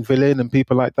the main villain and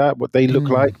people like that, what they look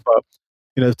like. But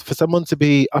for someone to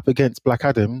be up against Black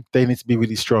Adam, they need to be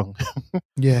really strong.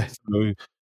 Yeah. So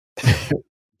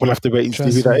we'll have to wait and see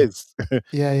who that is.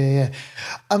 Yeah.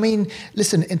 I mean,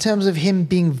 listen, in terms of him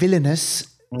being villainous,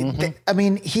 I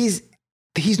mean, he's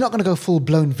not going to go full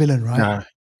blown villain, right? Nah,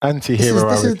 anti-hero.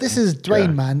 This is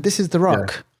Dwayne, man. This is The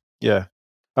Rock. Yeah.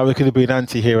 I reckon he'll be an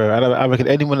anti-hero. I reckon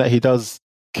anyone that he does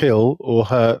kill or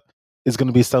hurt is going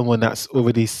to be someone that's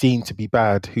already seen to be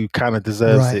bad, who kind of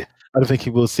deserves it. I don't think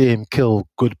he will see him kill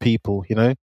good people,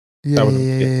 Yeah.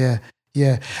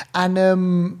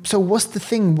 And so what's the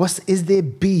thing? Is there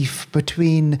beef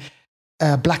between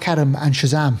Black Adam and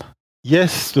Shazam?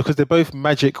 Yes, because they're both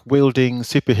magic-wielding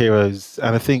superheroes.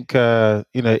 And I think,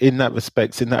 in that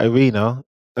respect, in that arena,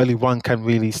 only one can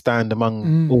really stand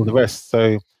among all the rest.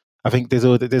 So I think there's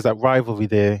that rivalry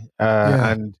there.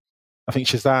 And I think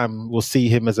Shazam will see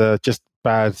him as a just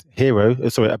bad hero,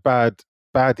 a bad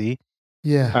baddie.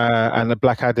 Yeah. And the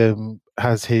Black Adam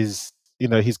has his,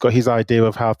 he's got his idea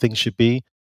of how things should be,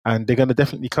 and they're going to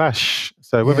definitely clash.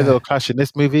 So whether they'll clash in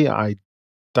this movie, I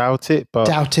doubt it. But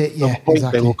exactly.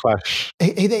 They will clash.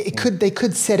 They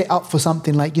could set it up for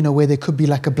something like, where there could be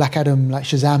like a Black Adam, like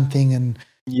Shazam thing, and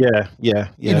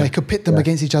it could pit them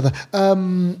against each other.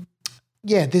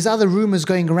 There's other rumors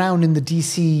going around in the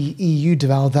DC EU,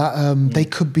 Deval, that they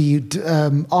could be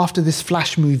after this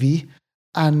Flash movie,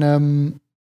 and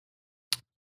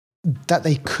that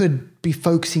they could be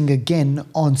focusing again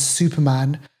on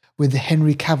Superman with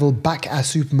Henry Cavill back as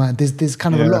Superman. There's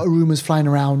kind of a lot of rumors flying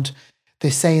around. They're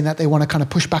saying that they want to kind of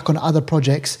push back on other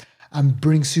projects and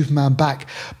bring Superman back.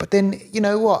 But then, you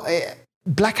know what?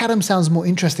 Black Adam sounds more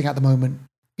interesting at the moment.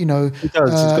 You know, He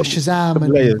does. He's got Shazam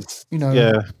and, layers. you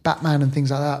know, Batman and things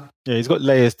like that. Yeah, he's got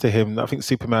layers to him. I think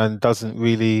Superman doesn't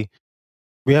really...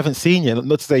 We haven't seen yet.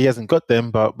 Not to say he hasn't got them,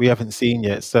 but we haven't seen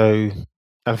yet. So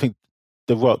I think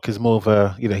The Rock is more of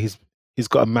a, you know, he's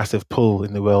got a massive pull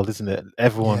in the world, isn't it?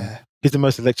 Everyone... Yeah. He's the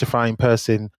most electrifying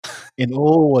person in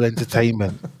all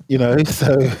entertainment, you know,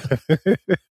 so...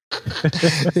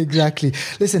 Exactly.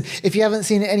 Listen, if you haven't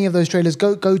seen any of those trailers,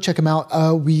 go check them out.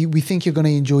 We think you're going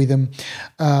to enjoy them.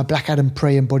 Black Adam,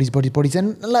 Prey, and Bodies,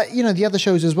 and like, you know, the other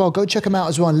shows as well. Go check them out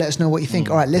as well and let us know what you think.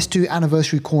 All right, let's do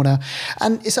Anniversary Corner,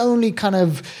 and it's only kind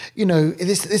of, you know,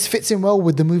 this fits in well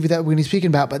with the movie that we're going to be speaking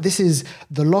about. But this is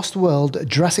The Lost World,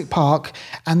 Jurassic Park,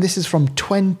 and this is from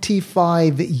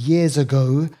 25 years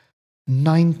ago,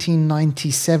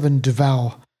 1997,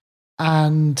 Duval.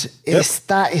 And it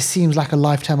seems like a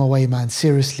lifetime away, man.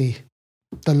 Seriously.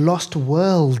 The Lost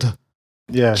World.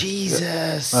 Yeah.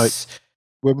 Jesus. Like,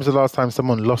 when was the last time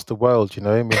someone lost the world, you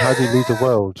know? I mean, how do you lose the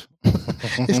world?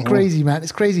 It's crazy, man.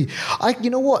 It's crazy. You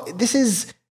know what? This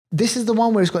is the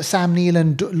one where it's got Sam Neill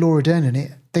and Laura Dern in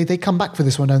it. They come back for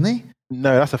this one, don't they?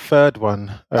 No, that's a third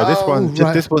one.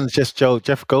 This one's just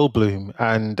Jeff Goldblum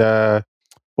and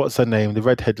what's her name? The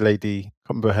redhead lady.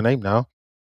 Can't remember her name now.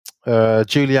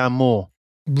 Julianne Moore.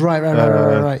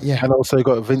 Right. Yeah. And also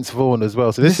got Vince Vaughn as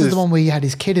well. So this is the one where he had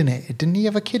his kid in it. Didn't he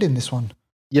have a kid in this one?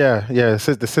 Yeah. This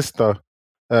is the sister,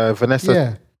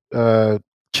 Vanessa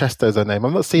Chester is her name.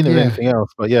 I'm not seeing her in anything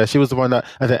else, but yeah, she was the one that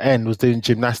at the end was doing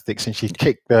gymnastics and she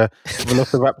kicked the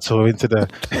Velociraptor into the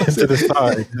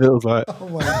side. It was like, oh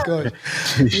my god,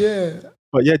 yeah.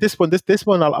 But yeah, this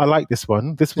one, I like this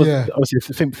one. This one, obviously,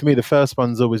 I think for me, the first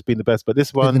one's always been the best. But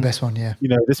this one, the best one, yeah. You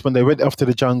know, this one they went off to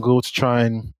the jungle to try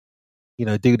and, you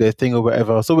know, do their thing or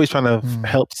whatever. I was always trying to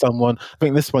help someone. I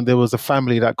think this one there was a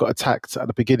family that got attacked at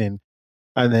the beginning,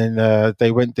 and then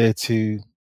they went there to,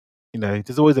 you know,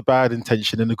 there's always a bad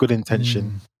intention and a good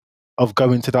intention of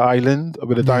going to the island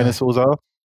where the dinosaurs are,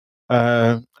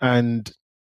 and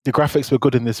the graphics were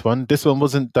good in this one. This one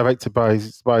wasn't directed by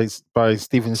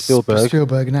Steven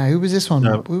Spielberg. No, who was this one?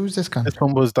 Who was this guy? This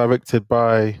one was directed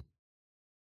by...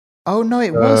 Oh no,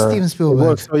 it was Steven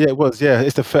Spielberg. It was. Yeah,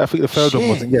 it's I think the third one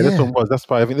wasn't. Yeah, this one was. That's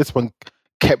why I think this one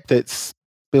kept its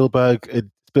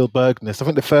Spielbergness. I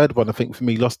think the third one, for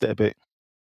me, lost it a bit.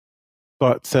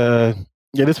 But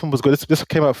this one was good. This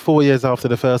came out 4 years after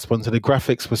the first one, so the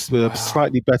graphics were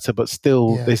slightly better, but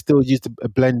still they still used a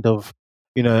blend of,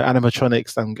 you know,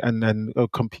 animatronics and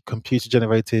computer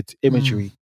generated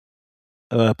imagery.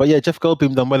 But yeah, Jeff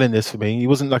Goldblum done well in this for me. He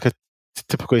wasn't like a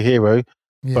typical hero,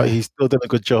 but he still done a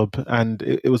good job. And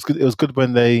it was good. It was good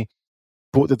when they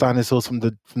brought the dinosaurs from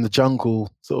the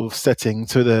jungle sort of setting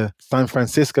to the San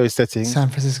Francisco setting.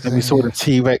 And we saw the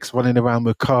T-Rex running around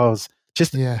with cars.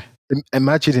 Just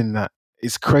imagining that.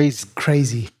 It's crazy.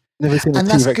 Crazy. Never seen a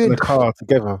T-Rex and a car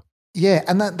together. Yeah,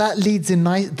 and that leads in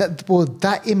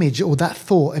that image or that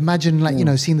thought. Imagine you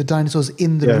know, seeing the dinosaurs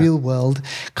in the real world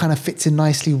kind of fits in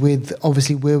nicely with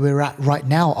obviously where we're at right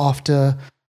now after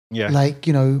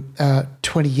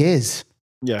 20 years.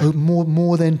 Yeah,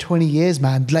 more than 20 years,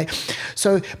 man.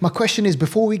 So my question is,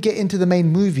 before we get into the main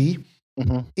movie,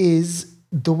 is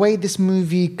the way this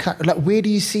movie where do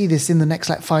you see this in the next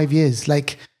 5 years?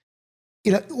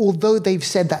 You know, although they've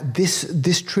said that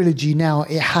this trilogy now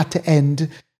it had to end.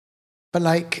 But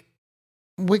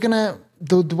we're gonna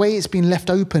the way it's been left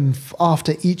open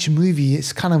after each movie,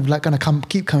 it's kind of gonna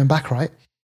keep coming back, right?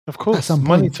 Of course,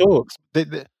 money talks.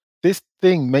 This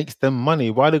thing makes them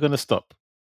money. Why are they gonna stop?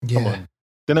 Yeah. Come on,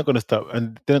 they're not gonna stop,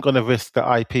 and they're not gonna risk the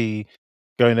IP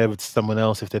going over to someone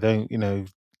else if they don't, you know,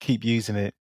 keep using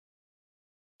it.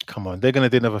 Come on, they're gonna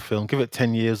do another film. Give it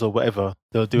 10 years or whatever.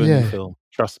 They'll do a new film.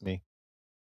 Trust me.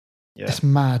 Yeah, it's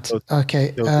mad.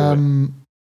 Okay.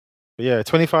 But yeah,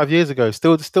 25 years ago,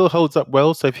 still holds up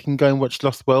well. So if you can go and watch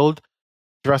Lost World,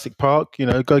 Jurassic Park, you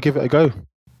know, go give it a go.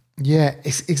 Yeah,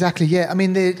 exactly. Yeah, I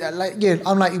mean,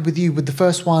 unlike with you with the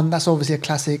first one, that's obviously a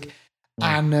classic,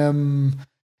 and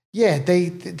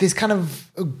there's kind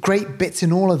of great bits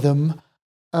in all of them.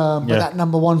 But that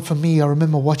number one for me, I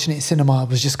remember watching it in cinema. I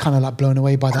was just kind of blown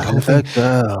away by that whole thing.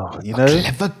 Girl, you know,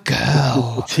 clever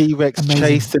girl. The T-Rex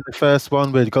chase in the first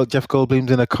one where Jeff Goldblum's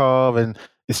in a car and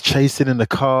is chasing in the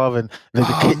car, and the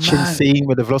kitchen scene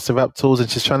with the Velociraptors, and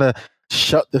she's trying to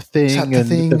shut the Shut thing the and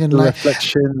thing and the like,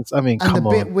 reflections. I mean, and the come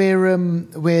bit on.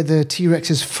 where the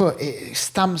T-Rex's foot it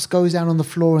stamps goes down on the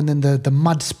floor and then the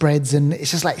mud spreads and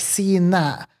it's just like seeing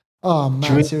that. Oh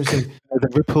man, Drink seriously. the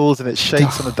ripples and it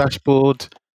shakes on the dashboard.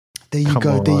 There you Come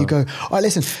go. There you on. go. All right,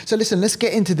 listen. So listen, let's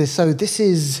get into this. So this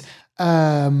is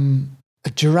a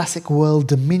Jurassic World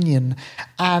Dominion,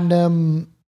 and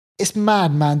it's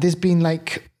mad, man. There's been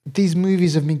like these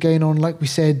movies have been going on, like we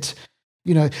said.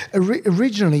 You know,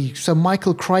 originally, so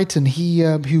Michael Crichton, he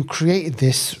who created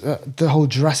this, the whole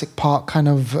Jurassic Park kind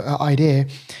of idea.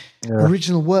 Yeah.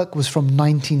 Original work was from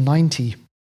 1990.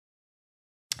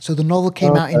 So the novel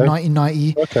came out in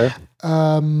 1990. Okay.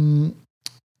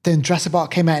 Then Jurassic Park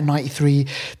came out in 93.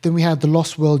 Then we had The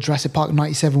Lost World, Jurassic Park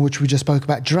 97, which we just spoke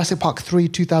about. Jurassic Park 3,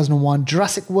 2001.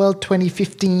 Jurassic World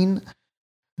 2015.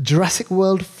 Jurassic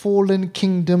World Fallen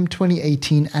Kingdom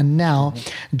 2018. And now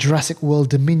Jurassic World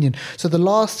Dominion. So the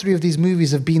last three of these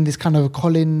movies have been this kind of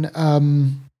Colin...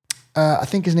 I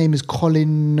think his name is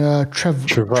Colin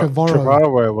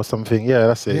Trevorrow or something. Yeah,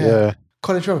 that's it. Yeah.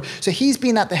 Colin Trevorrow. So he's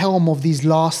been at the helm of these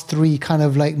last three kind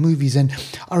of like movies. And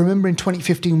I remember in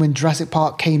 2015 when Jurassic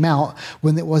Park came out,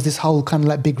 when it was this whole kind of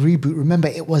like big reboot, remember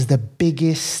it was the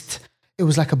biggest, it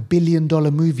was like $1 billion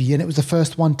movie and it was the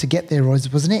first one to get there,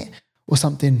 wasn't it? Or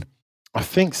something. I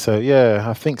think so. Yeah,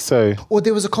 I think so. Or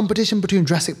there was a competition between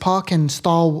Jurassic Park and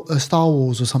Star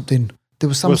Wars or something. There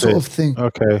was some sort of thing.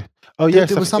 Okay. Oh yes,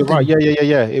 there was something. Right. Yeah.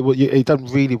 It done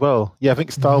really well. Yeah, I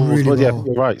think Star Wars. Really Well. Yeah, well.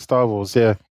 you're right. Star Wars.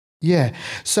 Yeah. Yeah.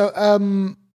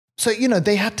 So, you know,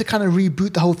 they had to kind of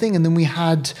reboot the whole thing, and then we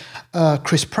had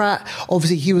Chris Pratt.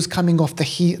 Obviously, he was coming off the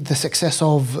success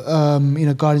of you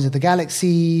know, Guardians of the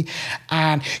Galaxy,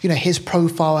 and you know his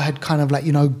profile had kind of like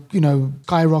you know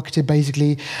skyrocketed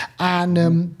basically, and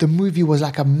the movie was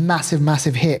like a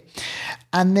massive hit.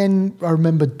 And then I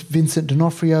remember Vincent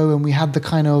D'Onofrio, and we had the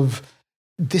kind of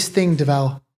this thing,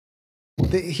 Deval.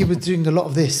 He was doing a lot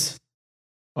of this.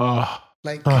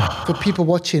 Like for people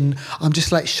watching, I'm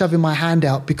just like shoving my hand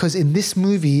out because in this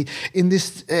movie, in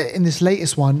this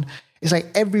latest one, it's like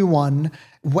everyone,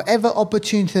 whatever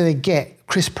opportunity they get,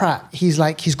 Chris Pratt, he's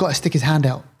got to stick his hand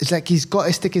out. It's like he's got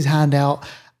to stick his hand out,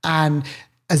 and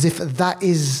as if that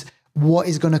is what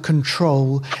is going to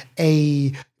control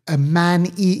a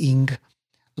man eating,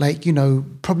 like you know,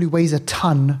 probably weighs a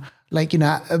ton, like you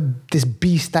know, this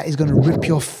beast that is going to rip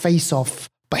your face off.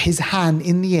 But his hand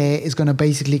in the air is going to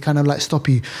basically kind of like stop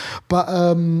you. But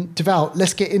Deval,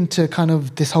 let's get into kind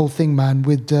of this whole thing, man,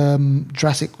 with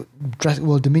Jurassic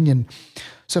World Dominion.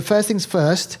 So first things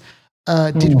first,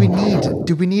 did we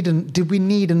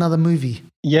need another movie?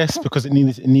 Yes, because it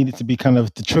needed to be kind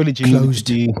of the trilogy needed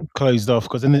to be closed off.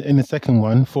 Because in the second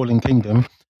one, Fallen Kingdom,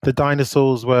 the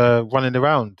dinosaurs were running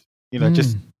around, you know,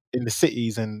 just in the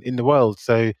cities and in the world.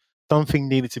 So something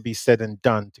needed to be said and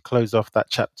done to close off that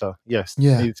chapter. Yes, it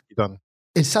needed to be done.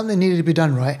 It's something needed to be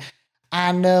done, right?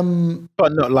 And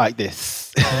but not like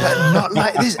this. But not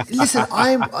like this. Listen,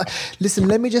 listen.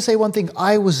 Let me just say one thing.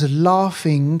 I was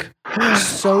laughing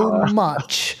so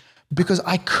much because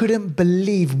I couldn't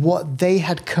believe what they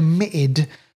had committed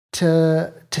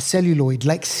to celluloid.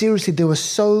 Like seriously, there were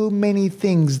so many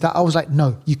things that I was like,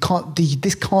 no, you can't.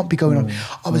 This can't be going on.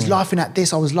 I was laughing at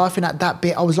this. I was laughing at that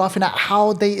bit. I was laughing at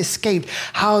how they escaped,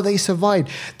 how they survived.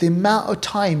 The amount of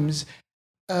times.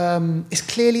 It's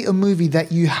clearly a movie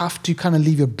that you have to kind of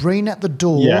leave your brain at the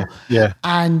door,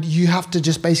 and you have to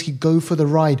just basically go for the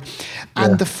ride.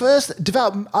 And the first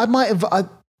development,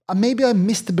 maybe I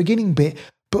missed the beginning bit,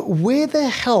 but where the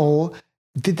hell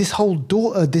did this whole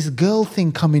this girl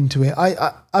thing come into it?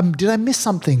 Did I miss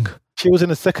something? She was in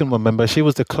the second one, remember? She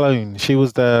was the clone. She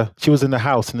was in the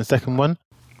house in the second one.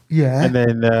 Yeah. And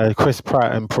then Chris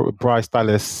Pratt and Bryce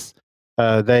Dallas,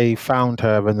 they found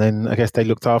her, and then I guess they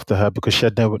looked after her because she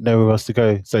had nowhere else to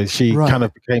go. So she kind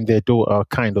of became their daughter,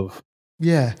 kind of.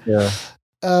 Yeah. Yeah.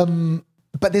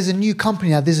 But there's a new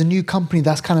company now. There's a new company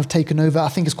that's kind of taken over. I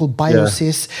think it's called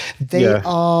Biosys.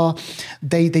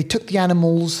 They took the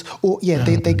animals,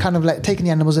 they kind of like taken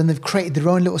the animals and they've created their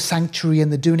own little sanctuary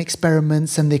and they're doing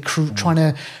experiments and they're trying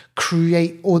to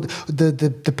create, or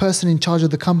the person in charge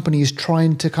of the company is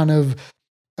trying to kind of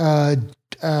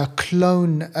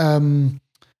clone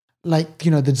like,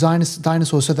 you know, the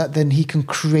dinosaurs so that then he can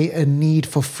create a need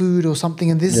for food or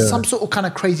something. And there's some sort of kind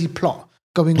of crazy plot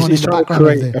going on in the background.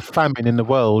 He's trying to create a famine in the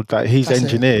world that he's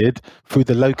engineered through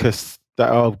the locusts that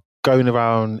are going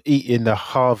around eating the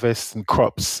harvests and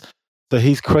crops. So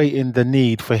he's creating the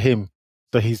need for him.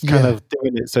 So he's kind of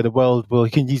doing it so the world will.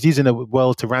 He's using the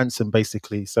world to ransom,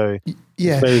 basically. So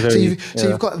it's very, very. So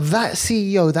you've got that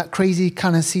CEO, that crazy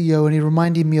kind of CEO, and he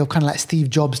reminded me of kind of like Steve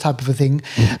Jobs type of a thing.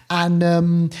 And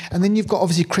then you've got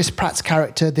obviously Chris Pratt's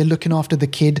character. They're looking after the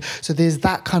kid. So there's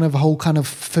that kind of whole kind of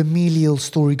familial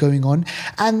story going on.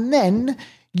 And then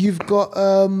you've got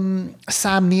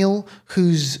Sam Neill,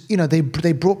 who's,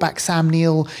 they brought back Sam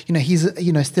Neill. He's,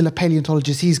 still a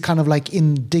paleontologist. He's kind of like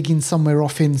digging somewhere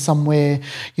off in somewhere,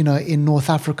 in North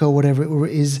Africa or whatever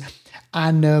it is.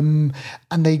 And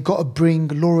they got to bring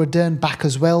Laura Dern back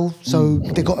as well. So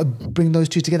they got to bring those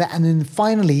two together. And then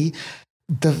finally,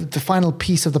 the final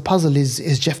piece of the puzzle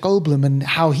is Jeff Goldblum and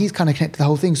how he's kind of connected to the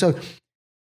whole thing. So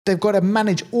they've got to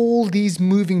manage all these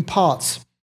moving parts.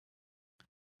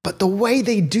 But the way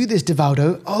they do this,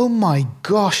 Divaldo, oh my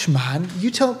gosh, man. You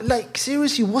tell me, like,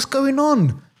 seriously, what's going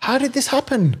on? How did this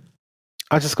happen?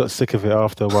 I just got sick of it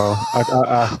after a while.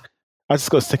 I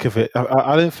just got sick of it.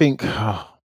 I don't think... I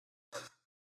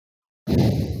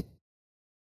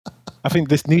think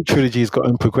this new trilogy has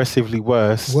gotten progressively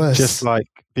worse. Just like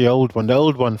the old one. The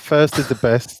old one, first is the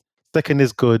best, second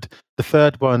is good. The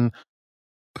third one...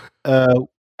 the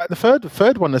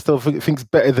third one I still think's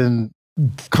better than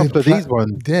a couple of these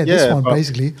ones. Yeah, this one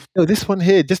basically. This one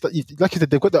here, just like you said,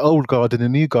 they've got the old guard and the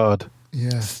new guard.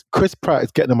 Yeah. Chris Pratt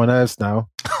is getting on my nerves now.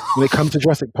 When it comes to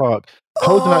Jurassic Park,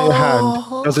 holding out your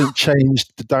hand doesn't change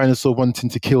the dinosaur wanting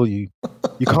to kill you.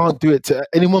 You can't do it to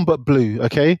anyone but Blue,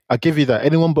 okay? I give you that,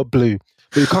 anyone but Blue.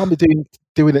 But you can't be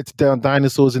doing it to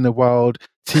dinosaurs in the wild,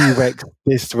 T-Rex,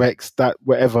 this Rex, that,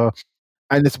 whatever,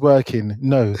 and it's working.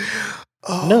 No.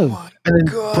 And then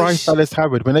Bryce Dallas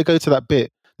Howard, when they go to that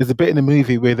bit, there's a bit in the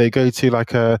movie where they go to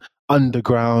like a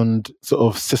underground sort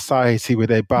of society where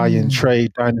they buy and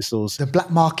trade dinosaurs. The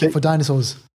black market for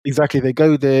dinosaurs. Exactly. They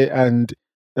go there and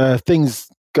things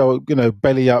go,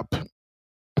 belly up.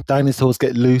 Dinosaurs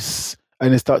get loose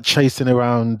and they start chasing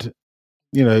around,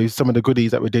 some of the goodies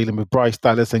that we're dealing with, Bryce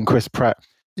Dallas and Chris Pratt.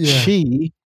 Yeah.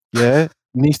 She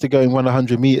needs to go and run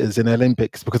 100 meters in the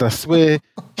Olympics because I swear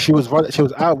she was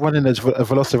out running a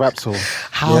velociraptor.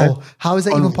 How? Yeah? How is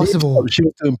that even possible? She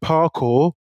was doing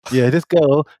parkour. Yeah, this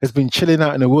girl has been chilling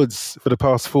out in the woods for the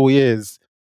past 4 years.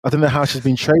 I don't know how she's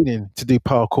been training to do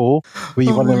parkour, where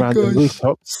you run around the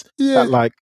rooftops at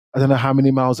like, I don't know how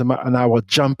many miles an hour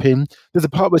jumping. There's a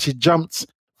part where she jumped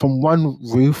from one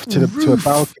roof to a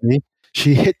balcony.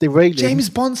 She hit the railing. James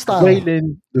Bond style.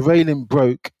 The railing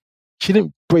broke. She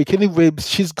didn't break any ribs.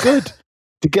 She's good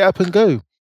to get up and go.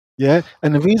 Yeah.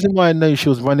 And the reason why I know she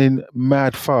was running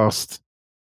mad fast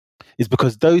is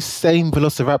because those same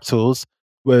velociraptors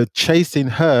were chasing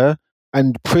her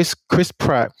and Chris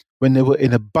Pratt when they were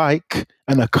in a bike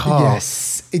and a car.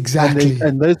 Yes, exactly.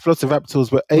 And those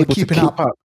velociraptors were able to keep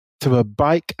up to a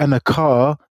bike and a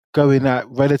car going at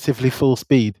relatively full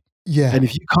speed. Yeah. And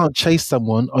if you can't chase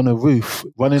someone on a roof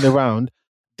running around,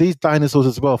 these dinosaurs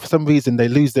as well, for some reason, they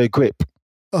lose their grip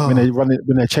when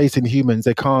they're chasing humans.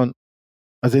 They can't,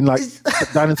 as in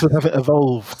dinosaurs haven't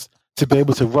evolved to be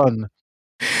able to run.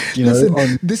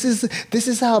 Listen, this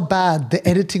is how bad the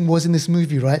editing was in this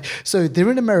movie, right? So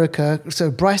they're in America. So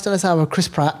Bryce Dallas Howard, Chris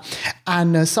Pratt,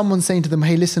 and someone's saying to them,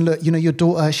 "Hey, listen, look, your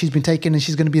daughter, she's been taken and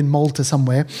she's going to be in Malta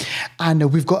somewhere,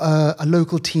 and we've got a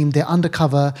local team. They're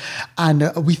undercover,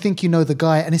 and we think you know the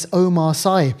guy, and it's Omar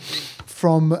Sy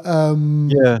from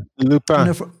Lupin.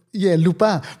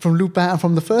 Lupin from Lupin and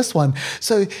from the first one.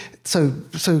 So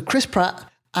Chris Pratt.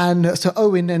 And so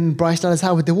Owen and Bryce Dallas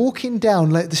Howard, they're walking down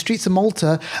like the streets of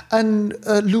Malta, and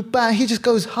Lupin, he just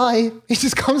goes, hi. He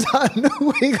just comes out of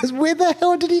nowhere. He goes, where the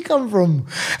hell did he come from?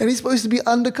 And he's supposed to be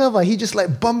undercover. He just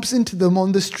like bumps into them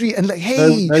on the street and like,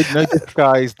 hey. No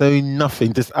disguise, no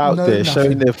nothing, just out there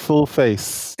showing their full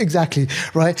face. Exactly,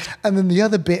 right? And then the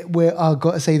other bit where I've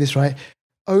got to say this, right?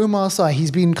 Omar Sy, he's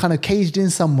been kind of caged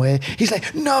in somewhere. He's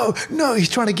like, no, he's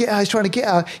trying to get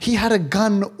out. He had a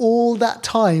gun all that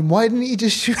time. Why didn't he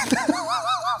just shoot them?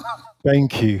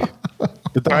 Thank you.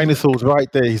 The dinosaur's right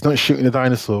there. He's not shooting the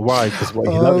dinosaur. Why? Because he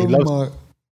loves the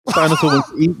dinosaur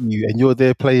wants to eat you, and you're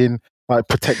there playing like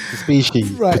protect the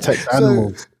species, protect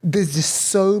animals. So there's just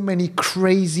so many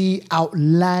crazy,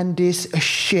 outlandish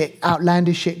shit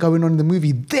going on in the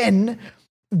movie. Then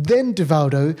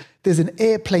Divaldo, there's an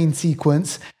airplane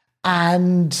sequence,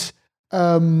 and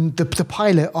the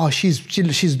pilot, she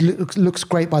looks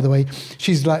great, by the way.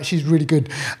 She's really good,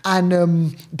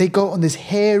 and they go on this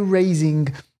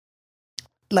hair-raising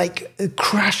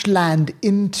crash land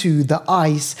into the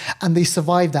ice, and they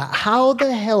survive that. How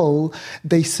the hell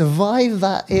they survive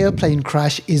that airplane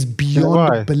crash is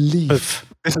beyond belief.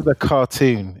 This is a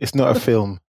cartoon. It's not a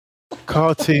film.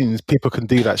 Cartoons, people can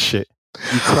do that shit.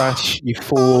 You crash, you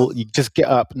fall, you just get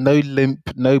up. No limp,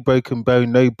 no broken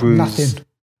bone, no bruise. Nothing.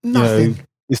 You know, Nothing.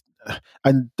 it's,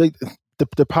 and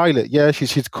the pilot, yeah,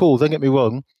 she's cool. Don't get me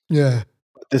wrong. Yeah.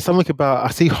 There's something about, I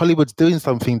see Hollywood's doing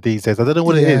something these days. I don't know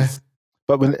what it Yeah. is,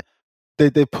 but when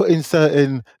they put in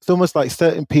certain, it's almost like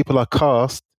certain people are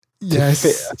cast to fit Yes.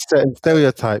 a certain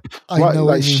stereotype. I know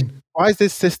what you mean. Why does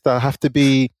this sister have to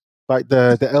be like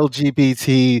the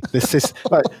LGBT, the cis?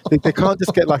 Like they can't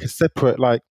just get like a separate,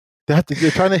 like they have to. They're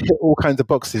trying to hit all kinds of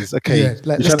boxes. Okay, Yeah.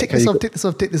 Like, let's tick this off, tick this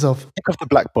off, tick this off. tick off the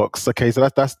black box. Okay, so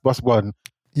that's one.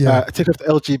 Yeah. Tick off the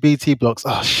LGBT blocks.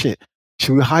 Oh shit.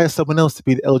 Should we hire someone else to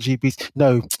be the LGBT?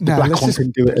 No, the black one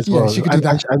can do it as well. She can do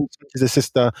that. And she's a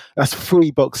sister. That's 3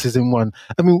 boxes in one.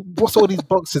 I mean, what's all these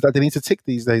boxes that they need to tick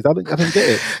these days? I don't get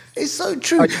it. It's so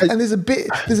true. And there's a bit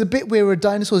where a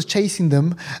dinosaur is chasing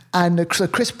them, and so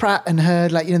Chris Pratt and her,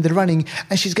 like, you know, they're running,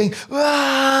 and she's going,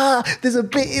 ah! There's a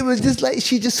bit, it was just like,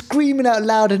 she just screaming out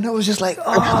loud, and it was just like,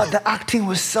 oh, the acting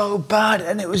was so bad,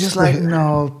 and it was just like,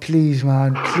 no, please,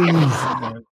 man, please. Oh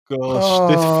my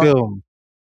gosh, this film.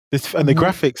 And the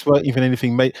graphics weren't even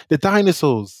anything made. The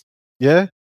dinosaurs, yeah.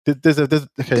 There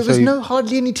was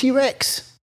hardly any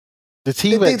T-Rex. The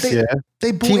T-Rex,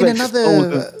 They brought T-Rex in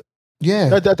another. Yeah.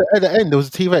 No, at the end there was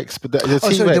a T-Rex, but the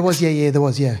T-Rex. Sorry, there was. Yeah, there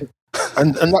was. Yeah.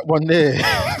 And that one there.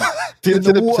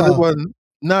 The one.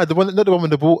 No, the one, not the one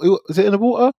with the water. Is it in the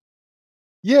water?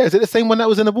 Yeah, is it the same one that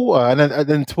was in the water? And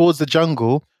then towards the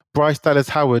jungle, Bryce Dallas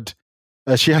Howard,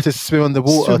 she had to swim on the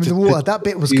water. That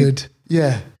bit was good.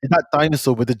 Yeah. That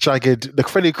dinosaur with the jagged, the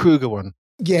Freddy Krueger one.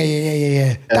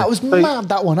 Yeah. That was mad,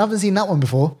 that one. I haven't seen that one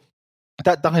before.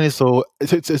 That dinosaur,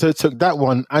 so it took that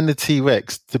one and the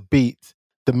T-Rex to beat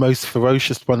the most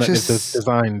ferocious one that they've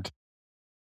designed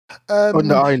on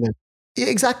the island. Yeah,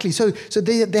 exactly. So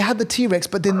they had the T-Rex,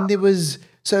 but then there was,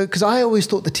 because I always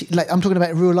thought I'm talking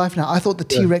about real life now, I thought the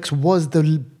T-Rex was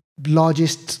the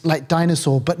largest like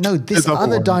dinosaur, but no, this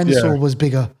other dinosaur was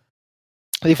bigger.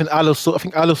 Even I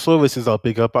think Allosauruses are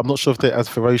bigger, but I'm not sure if they're as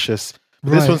ferocious.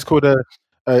 Right. This one's called a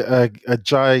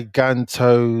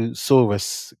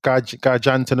Gigantosaurus,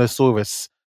 Gigantanosaurus.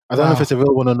 I don't know if it's a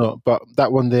real one or not, but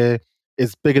that one there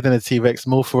is bigger than a T-Rex,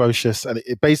 more ferocious, and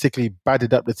it basically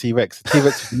battered up the T-Rex. The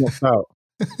T-Rex was knocked out.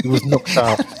 It was knocked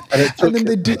out, and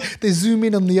then they zoom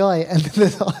in on the eye, and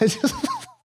then the eye just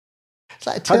it's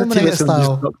like Terminator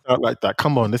style. Just knocked out like that.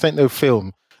 Come on, this ain't no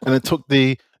film. And it took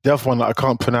the other one that I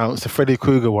can't pronounce, the Freddy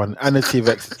Krueger one, and the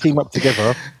T-Rex team up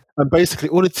together, and basically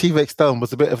all the T-Rex done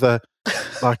was a bit of a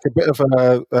what's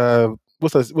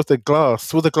the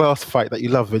glass fight that you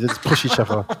love, where they just push each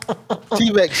other.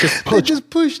 T-Rex just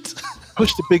pushed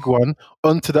the big one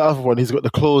onto the other one. He's got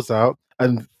the claws out,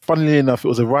 and funnily enough, it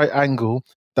was a right angle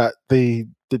that this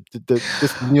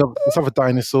other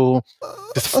dinosaur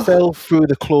just fell through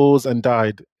the claws and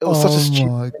died. It was such a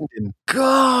stupid ending.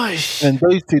 Gosh! And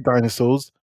those 2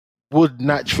 dinosaurs would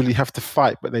naturally have to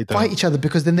fight, but they don't fight each other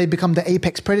because then they become the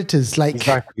apex predators. Like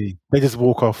exactly, they just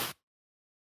walk off.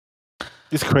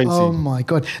 It's crazy. Oh my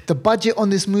god! The budget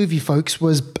on this movie, folks,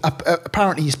 was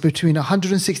apparently it's between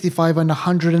 $165 and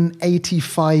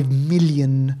 $185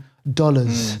 million.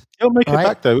 It'll make it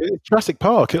back though. It's Jurassic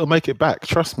Park. It'll make it back.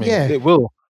 Trust me. Yeah, it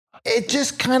will. It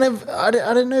just kind of I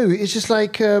don't know. It's just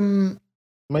like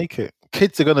make it.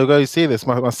 Kids are gonna go see this.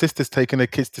 My sister's taking her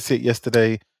kids to see it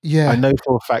yesterday. Yeah, I know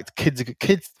for a fact. Kids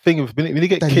thing when you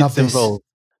get kids involved,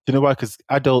 do you know why? Because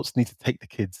adults need to take the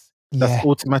kids. That's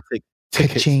automatic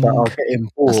tickets that are getting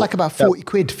bought. That's like about 40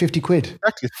 quid, 50 quid.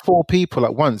 Exactly, 4 people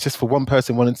at once, just for one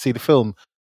person wanting to see the film.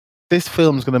 This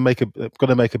film's gonna make a billion.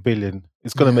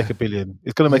 It's gonna make a billion.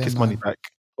 It's gonna make its money back,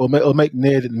 or make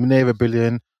near $1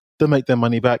 billion. They'll make their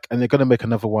money back, and they're gonna make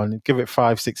another one. Give it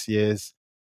 5-6 years.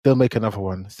 They'll make another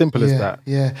one. Simple as that.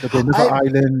 Yeah. There'll be another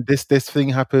island. This thing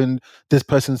happened. This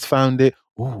person's found it.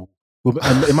 Ooh.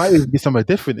 And it might even be somewhere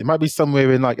different. It might be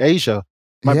somewhere in like Asia.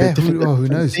 It might be different, who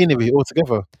knows? Scenery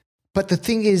altogether. But the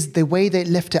thing is, the way they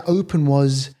left it open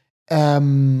was,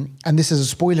 and this is a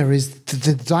spoiler, is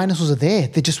the dinosaurs are there.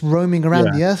 They're just roaming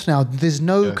around the earth now. There's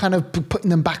no kind of putting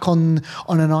them back on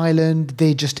an island.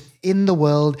 They're just in the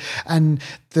world, and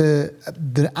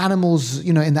the animals,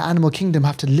 you know, in the animal kingdom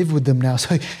have to live with them now.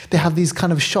 So they have these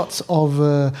kind of shots of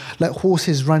like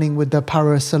horses running with the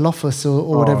Parasaurolophus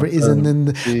or whatever it is, and then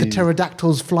the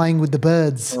pterodactyls flying with the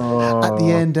birds at the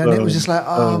end, and it was just like,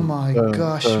 oh my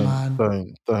gosh,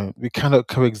 man! Don't. We cannot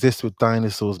coexist with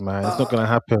dinosaurs, man. It's not going to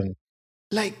happen.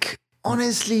 Like,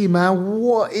 honestly, man,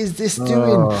 what is this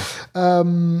doing?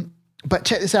 But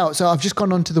check this out. So I've just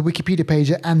gone onto the Wikipedia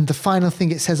page, and the final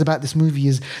thing it says about this movie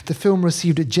is the film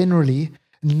received generally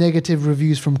negative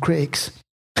reviews from critics.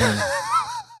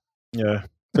 Yeah.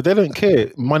 But they don't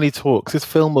care. Money talks. This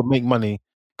film will make money.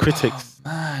 Critics, Oh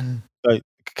man. like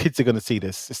kids are going to see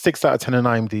this. It's 6 out of 10 on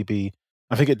IMDb.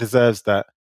 I think it deserves that.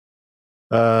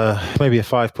 Maybe a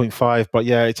 5.5. But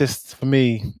yeah, it just, for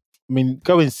me, I mean,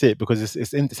 go and see it because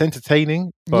it's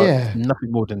entertaining, but Yeah.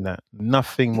 nothing more than that.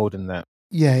 Nothing more than that.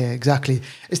 Yeah, exactly.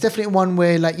 It's definitely one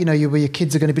where, like, you know, where your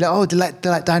kids are going to be like, oh, they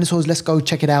like dinosaurs. Let's go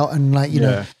check it out. And like, you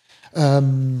know,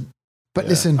 but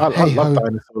listen, I hey love ho.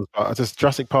 dinosaurs, but I just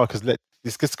Jurassic Park has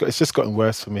it's just gotten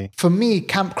worse for me. For me,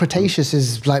 Camp Cretaceous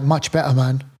is like much better,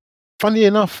 man. Funny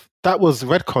enough, that was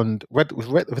retconned.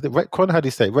 Retcon? How do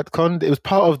you say it? Retconned? It was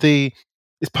part of the.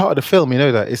 It's part of the film. You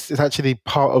know that it's actually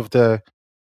part of the.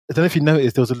 I don't know if you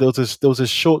noticed there was a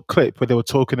short clip where they were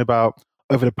talking about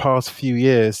over the past few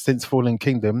years since Fallen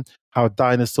Kingdom how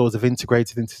dinosaurs have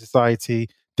integrated into society,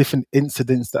 different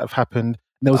incidents that have happened.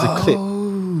 And there was a clip.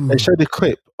 They showed a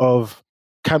clip of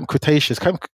Camp Cretaceous.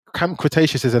 Camp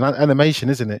Cretaceous is an animation,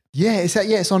 isn't it? Yeah, it's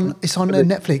on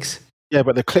Netflix. Yeah,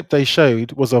 but the clip they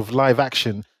showed was of live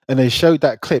action, and they showed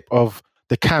that clip of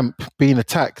the camp being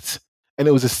attacked, and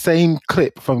it was the same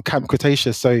clip from Camp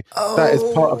Cretaceous. So that is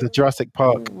part of the Jurassic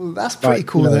Park. That's pretty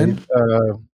cool, then.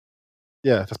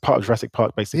 Yeah, that's part of Jurassic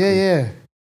Park, basically. Yeah.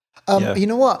 You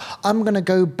know what? I'm gonna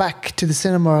go back to the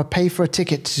cinema, pay for a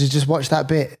ticket to just watch that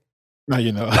bit. No,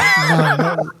 you're not.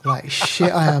 No, like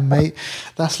shit I am, mate.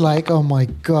 That's like, oh my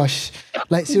gosh.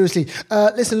 Like seriously.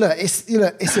 Listen, look,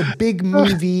 it's a big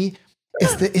movie.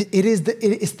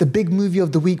 It's the big movie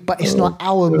of the week, but it's not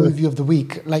our movie of the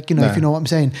week. Like, you know, if you know what I'm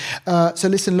saying. So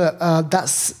listen, look,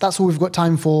 that's all we've got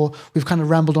time for. We've kind of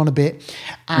rambled on a bit.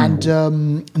 And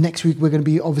next week we're gonna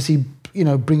be obviously, you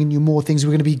know, bringing you more things.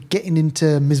 We're gonna be getting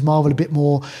into Ms. Marvel a bit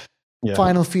more. Yeah.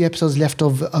 Final few episodes left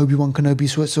of Obi-Wan Kenobi,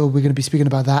 so we're going to be speaking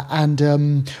about that, and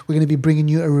we're going to be bringing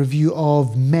you a review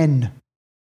of Men.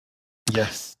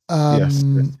 Yes. Yes.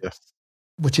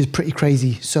 Which is pretty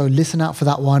crazy. So listen out for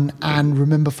that one, and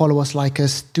remember, follow us, like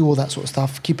us, do all that sort of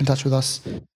stuff. Keep in touch with us.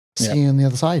 See you on the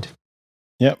other side.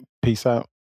 Yep. Peace out.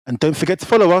 And don't forget to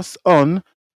follow us on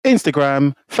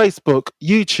Instagram, Facebook,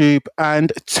 YouTube,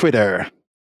 and Twitter.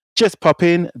 Just pop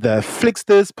in the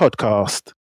Flicksters Podcast.